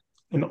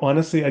 And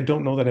honestly, I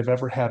don't know that I've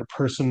ever had a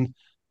person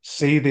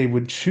say they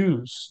would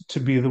choose to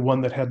be the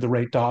one that had the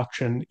right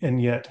doctrine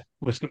and yet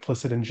was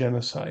complicit in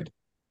genocide.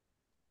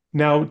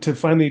 Now, to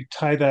finally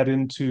tie that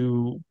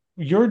into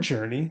your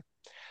journey,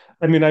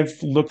 I mean, I've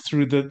looked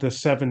through the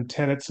seven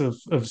tenets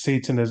of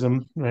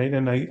Satanism, right?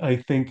 And I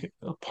think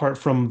apart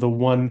from the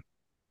one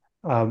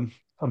um,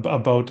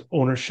 about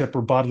ownership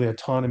or bodily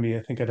autonomy,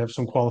 I think I'd have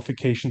some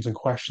qualifications and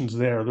questions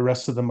there. The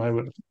rest of them I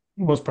would,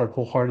 most part,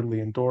 wholeheartedly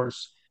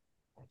endorse.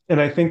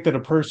 And I think that a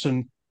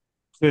person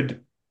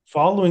could,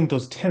 following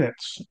those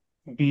tenets,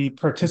 be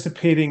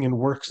participating in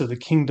works of the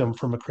kingdom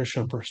from a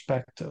Christian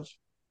perspective.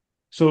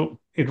 So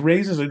it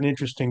raises an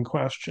interesting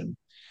question.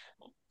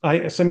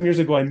 Some years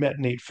ago I met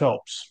Nate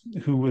Phelps,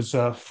 who was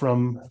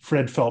from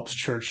Fred Phelps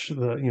Church,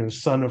 the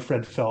son of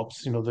Fred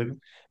Phelps, the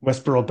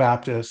Westboro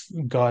Baptist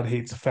God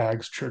hates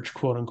fags church,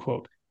 quote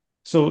unquote.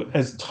 So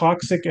as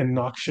toxic and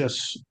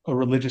noxious a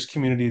religious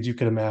community as you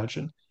could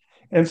imagine.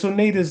 And so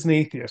Nate is an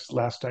atheist,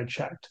 last I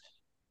checked.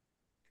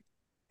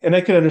 And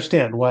I could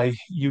understand why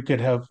you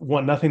could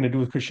want nothing to do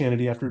with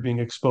Christianity after being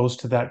exposed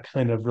to that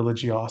kind of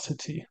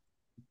religiosity.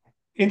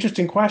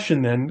 Interesting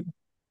question then.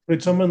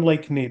 Could someone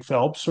like Nate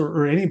Phelps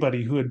or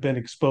anybody who had been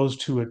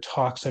exposed to a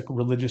toxic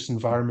religious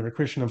environment or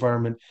Christian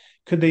environment,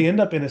 could they end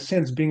up, in a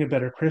sense, being a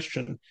better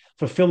Christian,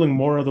 fulfilling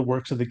more of the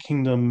works of the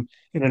kingdom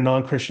in a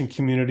non-Christian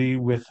community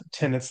with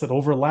tenets that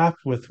overlap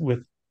with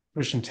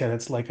Christian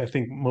tenets, like I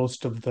think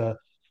most of the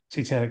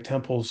Satanic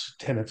Temple's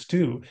tenets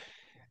do?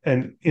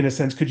 And in a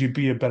sense, could you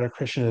be a better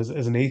Christian as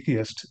an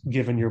atheist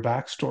given your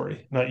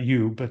backstory? Not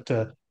you, but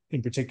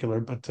in particular,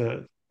 but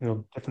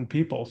different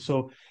people.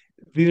 So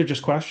these are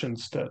just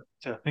questions to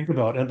think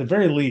about. And at the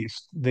very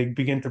least, they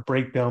begin to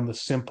break down the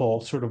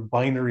simple sort of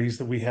binaries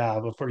that we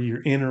have of are you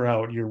in or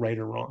out, you're right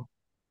or wrong.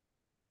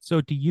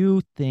 So do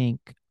you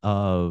think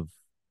of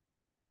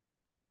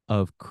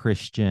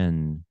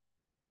Christian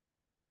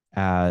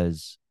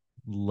as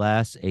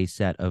less a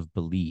set of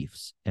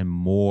beliefs and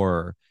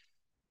more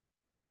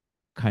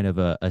kind of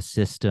a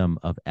system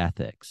of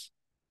ethics,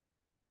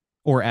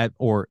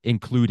 or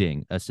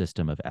including a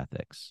system of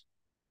ethics?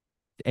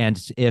 And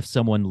if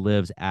someone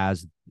lives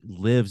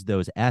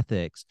those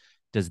ethics,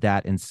 does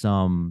that in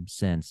some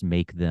sense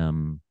make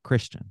them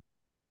Christian?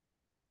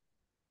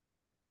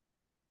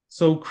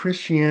 So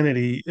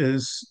Christianity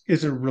is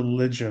a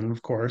religion,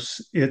 of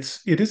course. It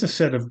is a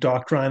set of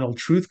doctrinal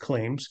truth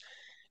claims.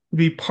 To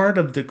be part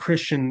of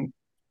the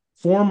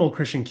formal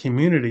Christian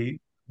community,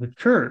 the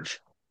church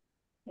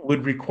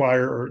would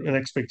require an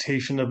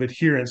expectation of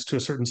adherence to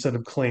a certain set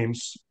of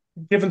claims,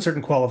 given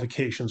certain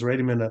qualifications, right?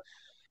 I mean,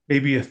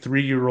 maybe a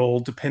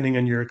 3-year-old, depending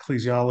on your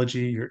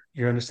ecclesiology,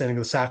 your understanding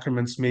of the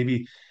sacraments,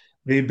 maybe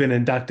they've been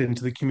inducted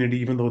into the community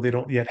even though they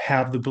don't yet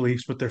have the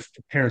beliefs, but their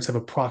parents have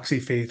a proxy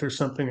faith or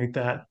something like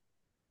that.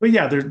 But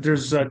yeah,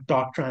 there's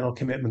doctrinal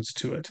commitments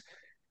to it.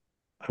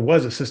 I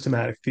was a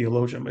systematic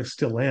theologian, I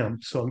still am,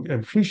 so I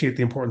appreciate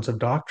the importance of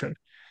doctrine.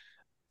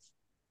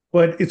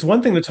 But it's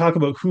one thing to talk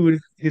about who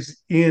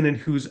is in and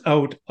who's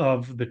out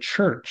of the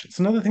church. It's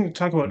another thing to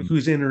talk about Mm,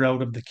 who's in or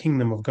out of the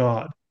kingdom of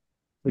God.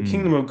 The mm,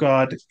 kingdom of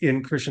God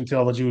in Christian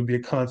theology would be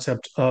a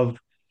concept of,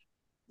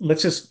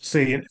 let's just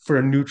say, for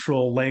a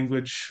neutral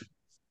language,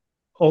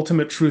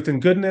 ultimate truth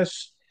and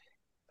goodness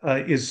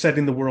is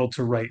setting the world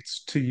to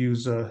rights, to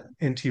use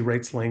N.T.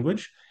 Wright's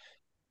language.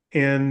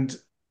 And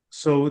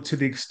so, to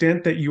the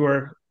extent that you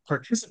are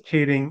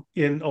participating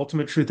in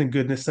ultimate truth and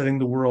goodness, setting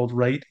the world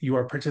right, you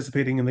are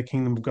participating in the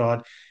kingdom of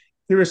God,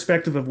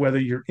 irrespective of whether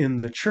you're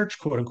in the church,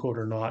 quote unquote,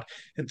 or not,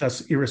 and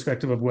thus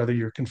irrespective of whether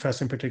you're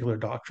confessing particular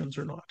doctrines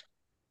or not.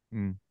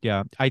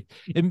 yeah, I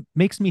it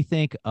makes me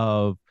think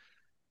of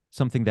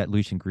something that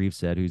Lucian Greaves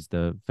said, who's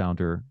the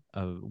founder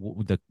of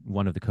the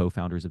one of the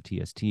co-founders of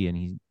TST, and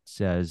he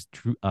says,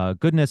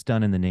 goodness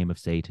done in the name of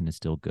Satan is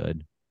still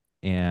good,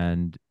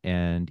 and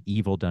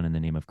evil done in the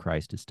name of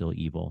Christ is still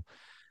evil."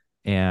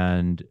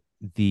 And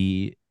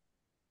the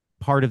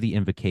part of the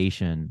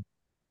invocation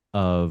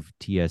of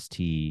TST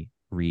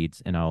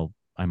reads, and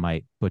I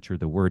might butcher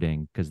the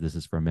wording because this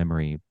is from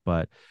memory,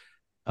 but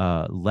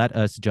let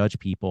us judge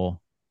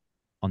people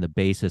on the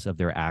basis of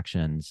their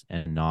actions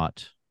and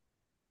not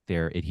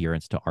their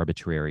adherence to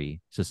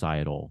arbitrary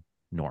societal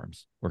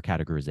norms or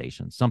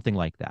categorizations, something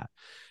like that.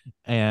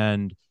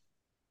 And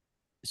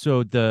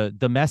so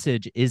the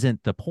message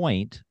isn't the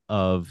point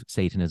of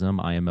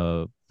Satanism. I am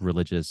a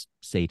religious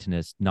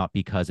Satanist, not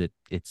because it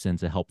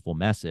sends a helpful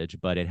message,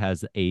 but it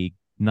has a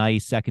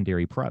nice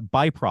secondary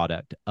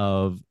byproduct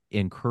of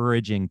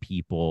encouraging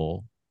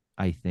people,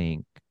 I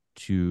think,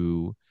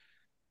 to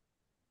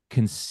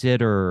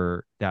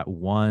consider that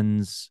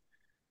one's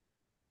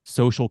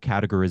social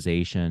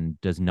categorization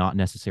does not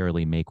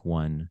necessarily make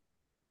one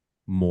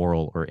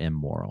moral or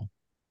immoral.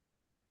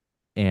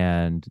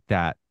 And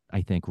that,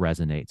 I think,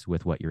 resonates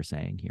with what you're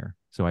saying here.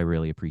 So I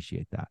really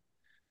appreciate that.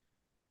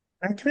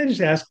 And can I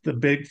just ask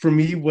for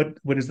me, what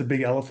is the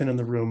big elephant in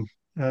the room?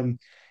 Um,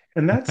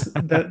 and that's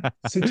that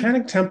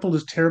Satanic Temple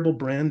is terrible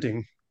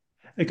branding.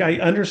 Like I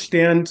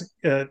understand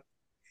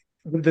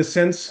the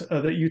sense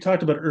that you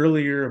talked about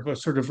earlier of a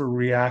sort of a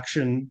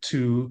reaction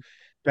to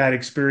bad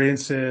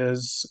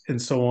experiences and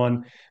so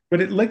on,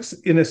 but it looks,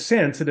 in a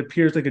sense, it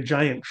appears like a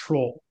giant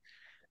troll.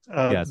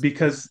 Yes.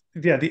 Because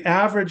yeah, the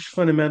average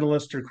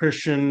fundamentalist or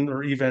Christian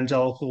or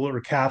evangelical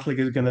or Catholic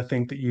is going to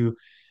think that you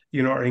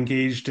are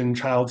engaged in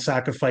child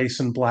sacrifice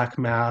and black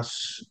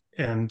mass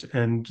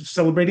and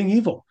celebrating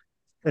evil.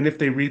 And if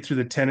they read through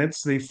the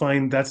tenets, they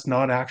find that's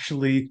not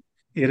actually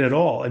it at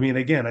all. I mean,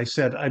 again, I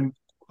said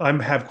I'm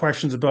have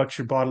questions about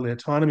your bodily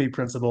autonomy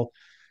principle.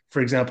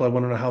 For example, I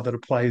want to know how that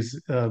applies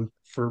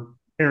for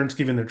parents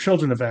giving their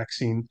children a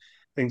vaccine,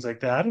 things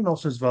like that, and all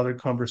sorts of other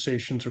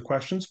conversations or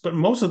questions. But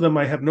most of them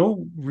I have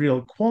no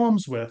real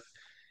qualms with.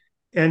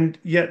 And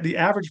yet, the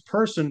average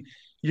person,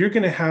 you're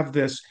going to have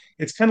this.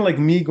 It's kind of like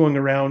me going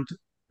around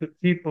to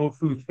people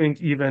who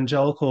think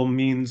evangelical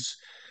means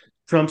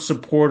Trump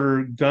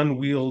supporter, gun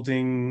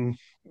wielding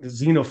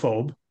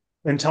xenophobe,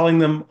 and telling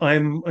them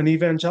I'm an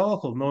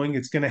evangelical, knowing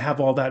it's going to have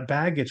all that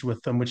baggage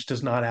with them, which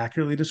does not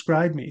accurately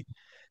describe me.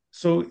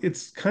 So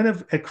it's kind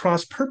of at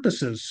cross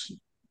purposes,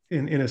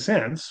 in a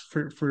sense,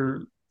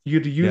 for you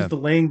to use Yeah. the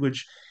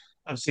language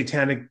of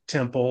Satanic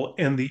Temple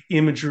and the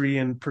imagery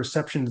and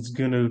perception it's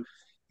going to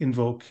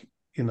invoke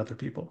in other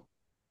people.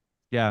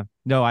 Yeah.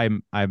 No,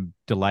 I'm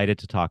delighted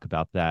to talk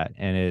about that.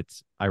 And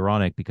it's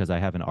ironic because I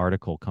have an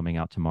article coming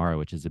out tomorrow,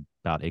 which is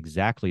about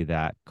exactly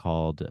that,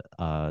 called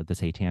The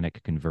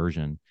Satanic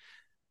Conversion.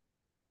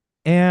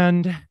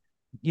 And,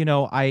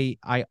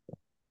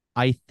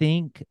 I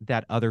think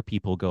that other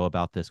people go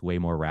about this way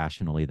more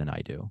rationally than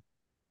I do.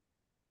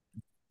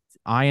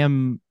 I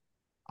am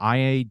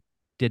I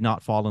did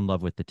not fall in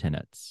love with the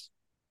tenets.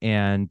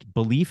 And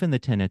belief in the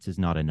tenets is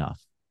not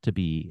enough to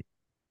be,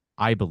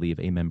 I believe,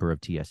 a member of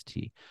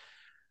TST.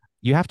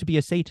 You have to be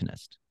a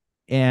Satanist.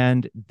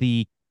 And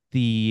the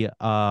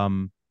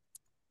kind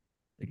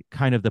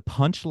of the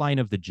punchline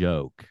of the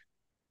joke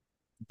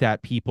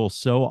that people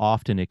so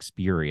often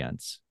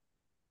experience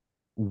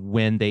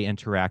when they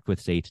interact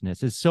with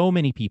Satanists is so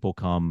many people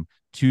come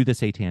to the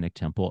Satanic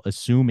Temple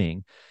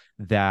assuming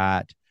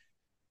that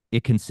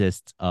it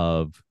consists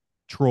of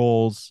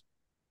trolls,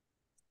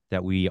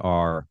 that we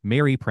are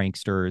merry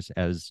pranksters,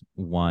 as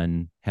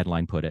one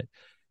headline put it.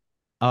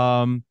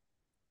 Um,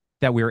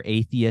 that we're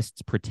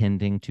atheists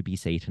pretending to be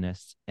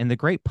Satanists. And the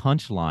great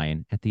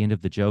punchline at the end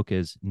of the joke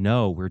is,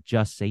 no, we're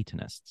just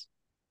Satanists.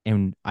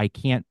 And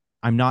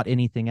I'm not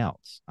anything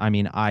else. I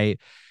mean,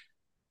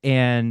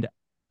 and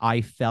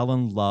I fell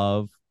in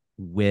love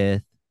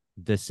with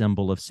the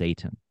symbol of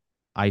Satan.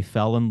 I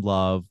fell in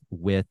love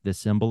with the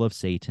symbol of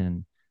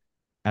Satan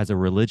as a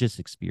religious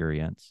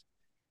experience.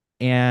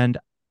 And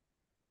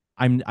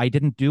I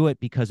didn't do it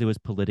because it was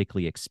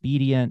politically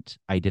expedient.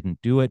 I didn't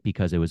do it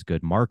because it was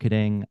good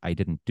marketing. I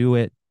didn't do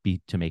it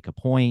to make a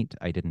point.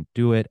 I didn't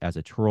do it as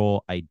a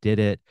troll. I did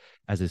it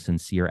as a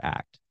sincere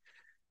act.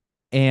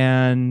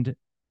 And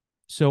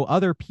so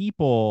other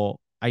people,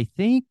 I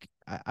think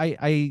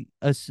I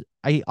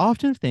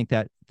often think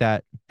that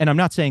and I'm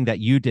not saying that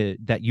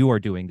you are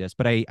doing this,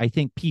 but I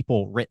think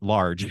people writ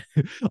large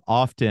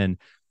often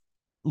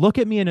look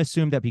at me and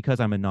assume that because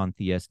I'm a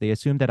non-theist, they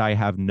assume that I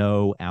have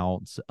no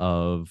ounce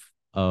of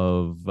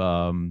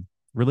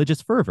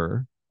religious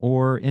fervor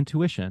or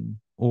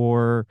intuition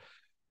or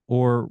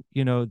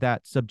that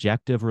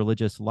subjective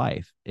religious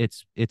life.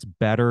 It's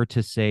better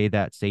to say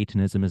that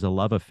Satanism is a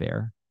love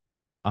affair,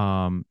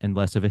 and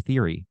less of a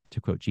theory,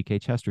 to quote G.K.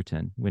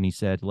 Chesterton when he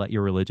said, "Let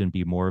your religion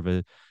be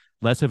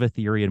less of a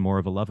theory and more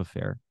of a love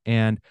affair."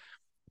 And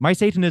my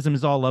Satanism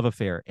is all love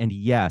affair, and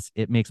yes,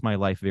 it makes my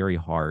life very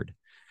hard.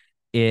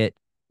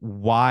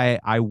 Why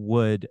I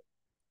would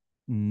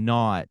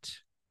not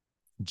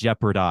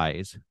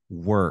jeopardize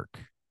work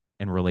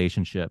and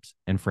relationships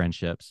and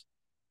friendships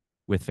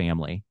with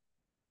family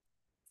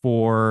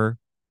for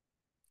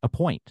a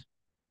point,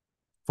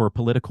 for a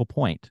political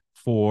point,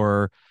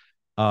 for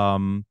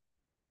bad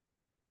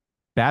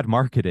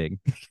marketing.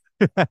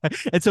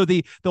 And so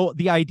the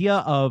idea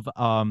of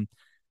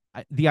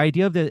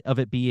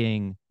it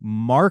being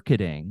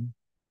marketing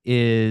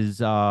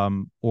is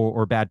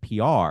or bad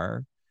PR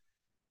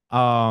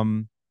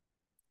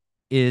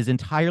is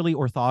entirely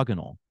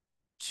orthogonal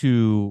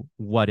to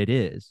what it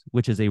is,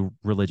 which is a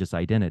religious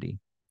identity.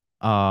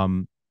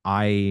 I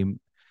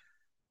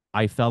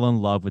fell in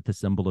love with the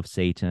symbol of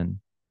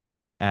Satan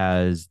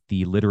as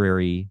the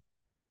literary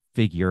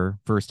figure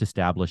first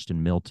established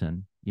in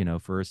Milton,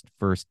 first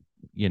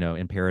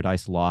in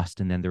Paradise Lost,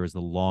 and then there was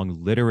the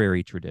long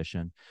literary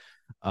tradition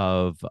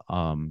of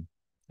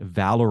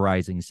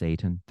valorizing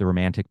Satan, the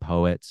Romantic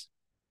poets,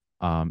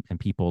 and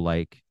people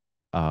like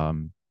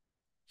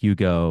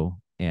Hugo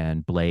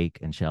and Blake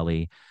and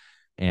Shelley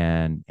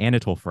and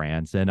Anatole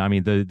France. And I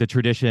mean, the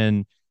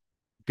tradition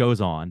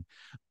goes on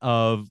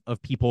of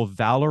people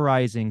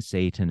valorizing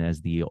Satan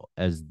as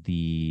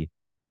the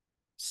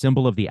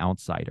symbol of the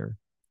outsider,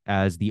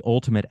 as the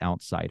ultimate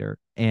outsider.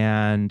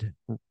 And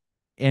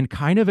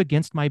kind of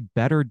against my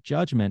better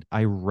judgment,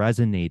 I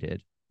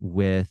resonated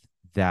with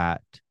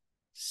that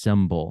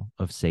symbol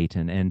of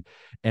Satan.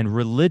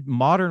 And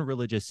modern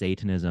religious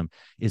Satanism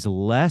is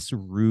less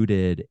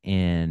rooted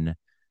in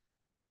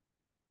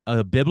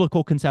a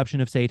biblical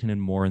conception of Satan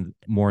and more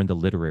in the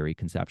literary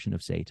conception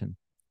of Satan.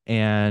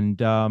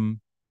 And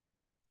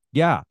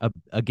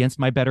against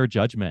my better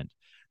judgment,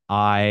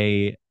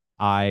 I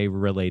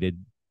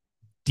related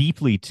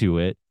deeply to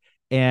it,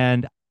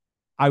 and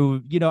I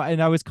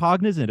was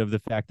cognizant of the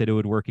fact that it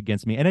would work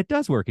against me, and it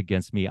does work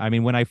against me. I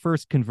mean, when I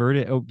first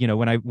converted,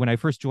 when I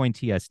first joined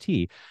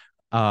TST,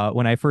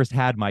 when I first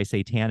had my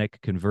satanic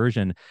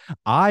conversion,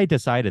 I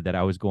decided that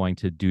I was going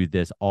to do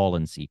this all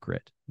in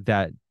secret,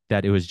 that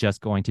it was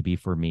just going to be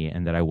for me,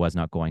 and that I was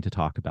not going to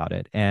talk about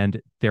it.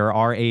 And there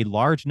are a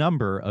large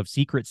number of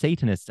secret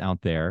Satanists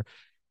out there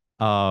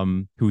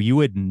who you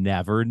would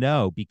never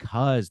know,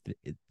 because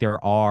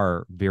there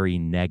are very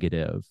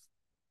negative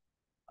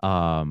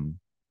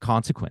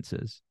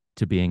consequences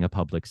to being a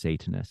public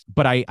Satanist.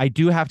 But I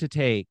do have to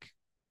take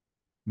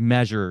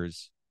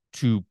measures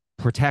to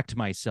protect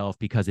myself,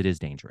 because it is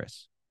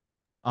dangerous.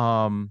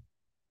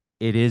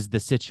 It is the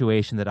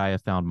situation that I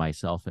have found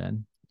myself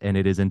in, and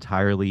it is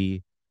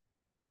entirely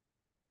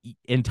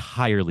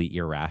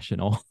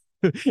irrational.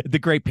 The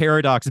great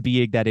paradox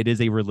being that it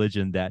is a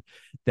religion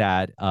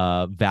that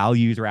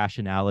values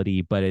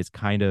rationality, but is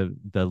kind of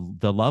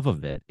the love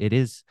of it. It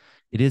is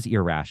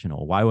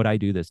irrational. Why would I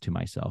do this to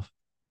myself?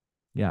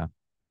 Yeah.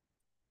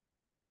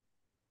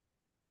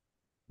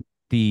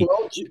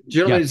 Well,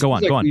 gentlemen, go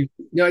on.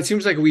 it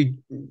seems like we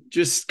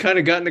just kind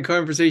of gotten the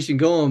conversation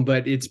going,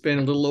 but it's been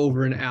a little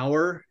over an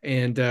hour,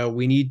 and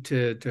we need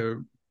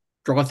to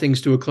draw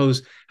things to a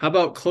close. How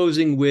about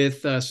closing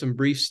with some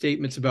brief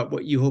statements about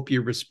what you hope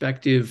your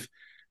respective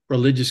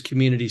religious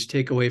communities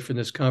take away from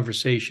this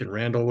conversation?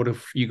 Randall, what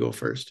if you go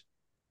first?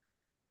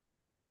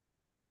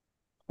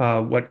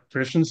 What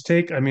Christians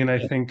take? I mean, I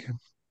think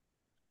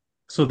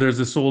so. There's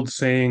this old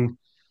saying,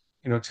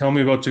 tell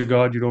me about your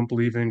God you don't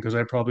believe in, because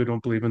I probably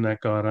don't believe in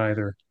that God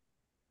either.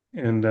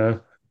 And I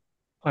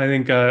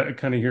think I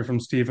kind of hear from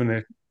Stephen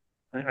that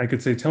I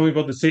could say, tell me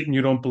about the Satan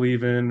you don't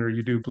believe in or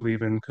you do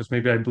believe in, because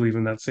maybe I believe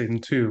in that Satan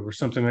too, or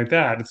something like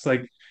that. It's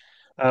like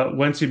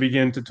once you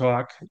begin to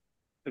talk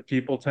to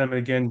people time and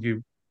again,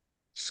 you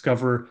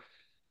discover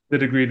the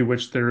degree to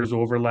which there is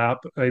overlap.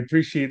 I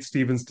appreciate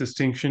Stephen's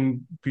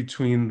distinction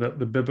between the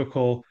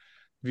biblical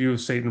view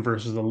of Satan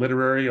versus the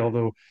literary.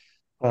 Although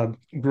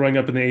growing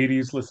up in the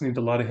 '80s, listening to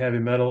a lot of heavy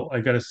metal, I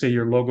got to say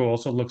your logo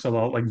also looks a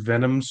lot like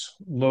Venom's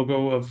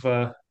logo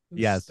of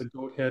Yes. the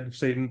goat head of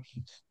Satan.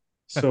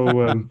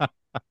 So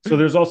so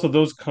there's also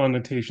those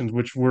connotations,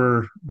 which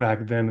were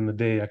back then in the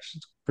day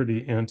actually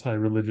pretty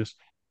anti-religious.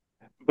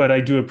 But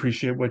I do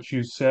appreciate what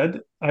you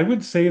said. I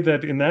would say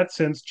that in that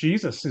sense,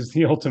 Jesus is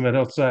the ultimate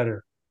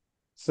outsider.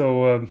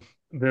 So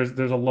there's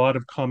a lot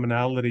of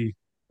commonality,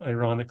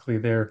 ironically,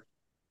 there.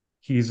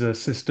 He's a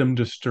system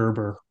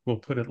disturber, we'll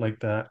put it like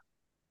that.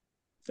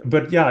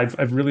 But yeah,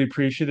 I've really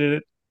appreciated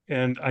it,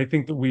 and I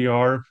think that we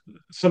are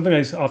something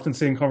I often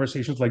say in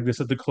conversations like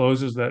this at the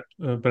close is that,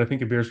 but I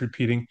think it bears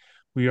repeating.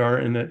 We are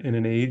in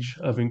an age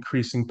of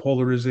increasing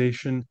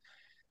polarization,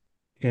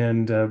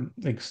 and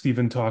like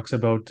Stephen talks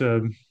about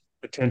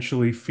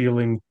potentially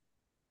feeling,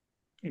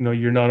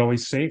 you're not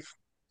always safe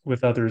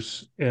with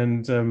others,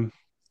 and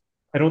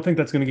I don't think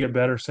that's going to get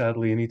better,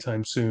 sadly,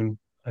 anytime soon.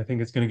 I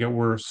think it's going to get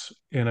worse.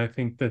 And I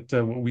think that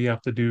what we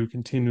have to do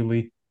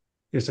continually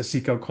is to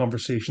seek out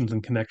conversations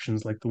and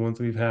connections like the ones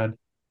we've had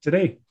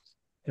today.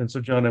 And so,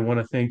 John, I want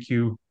to thank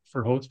you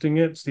for hosting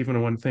it. Stephen, I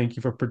want to thank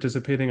you for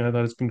participating. I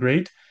thought it's been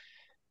great.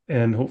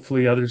 And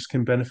hopefully others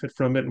can benefit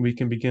from it and we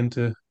can begin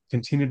to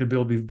continue to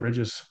build these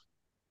bridges.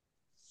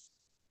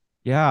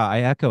 Yeah,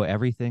 I echo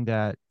everything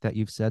that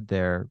you've said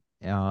there.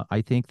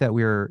 I think that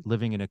we're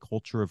living in a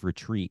culture of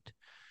retreat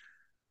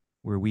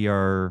where we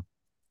are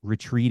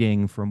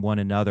retreating from one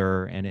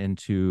another and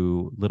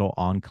into little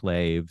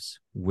enclaves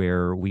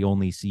where we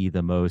only see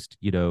the most,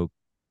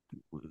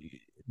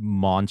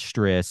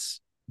 monstrous,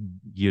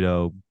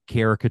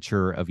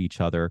 caricature of each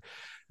other,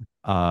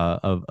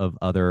 of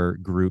other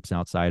groups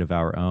outside of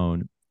our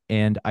own.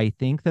 And I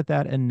think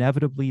that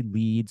inevitably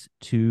leads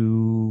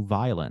to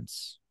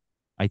violence.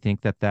 I think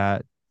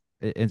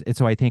and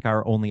so I think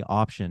our only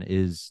option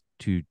is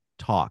to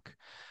talk.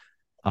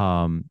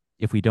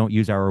 If we don't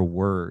use our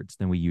words,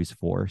 then we use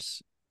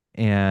force.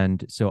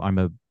 And so I'm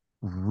a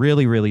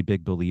really, really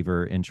big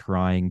believer in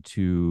trying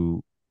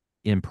to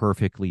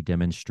imperfectly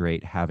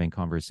demonstrate having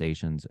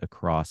conversations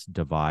across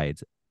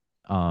divides.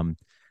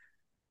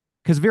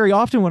 Because very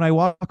often when I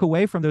walk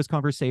away from those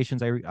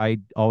conversations, I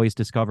always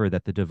discover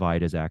that the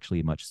divide is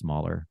actually much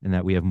smaller and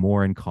that we have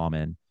more in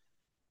common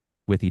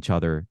with each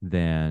other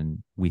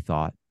than we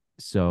thought.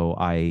 So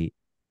I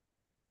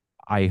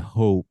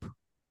hope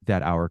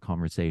that our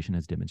conversation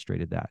has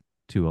demonstrated that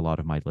to a lot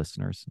of my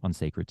listeners on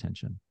Sacred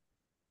Tension.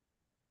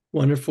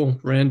 Wonderful.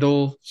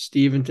 Randall,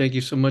 Stephen, thank you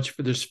so much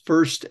for this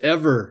first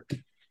ever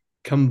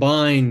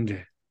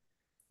combined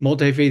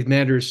Multi-Faith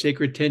Matters,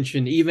 Sacred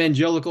Tension,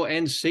 Evangelical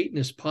and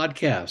Satanist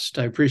podcast.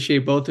 I appreciate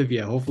both of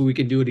you. Hopefully we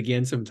can do it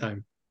again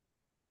sometime.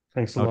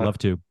 Thanks a I would lot. love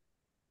to.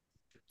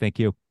 Thank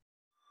you.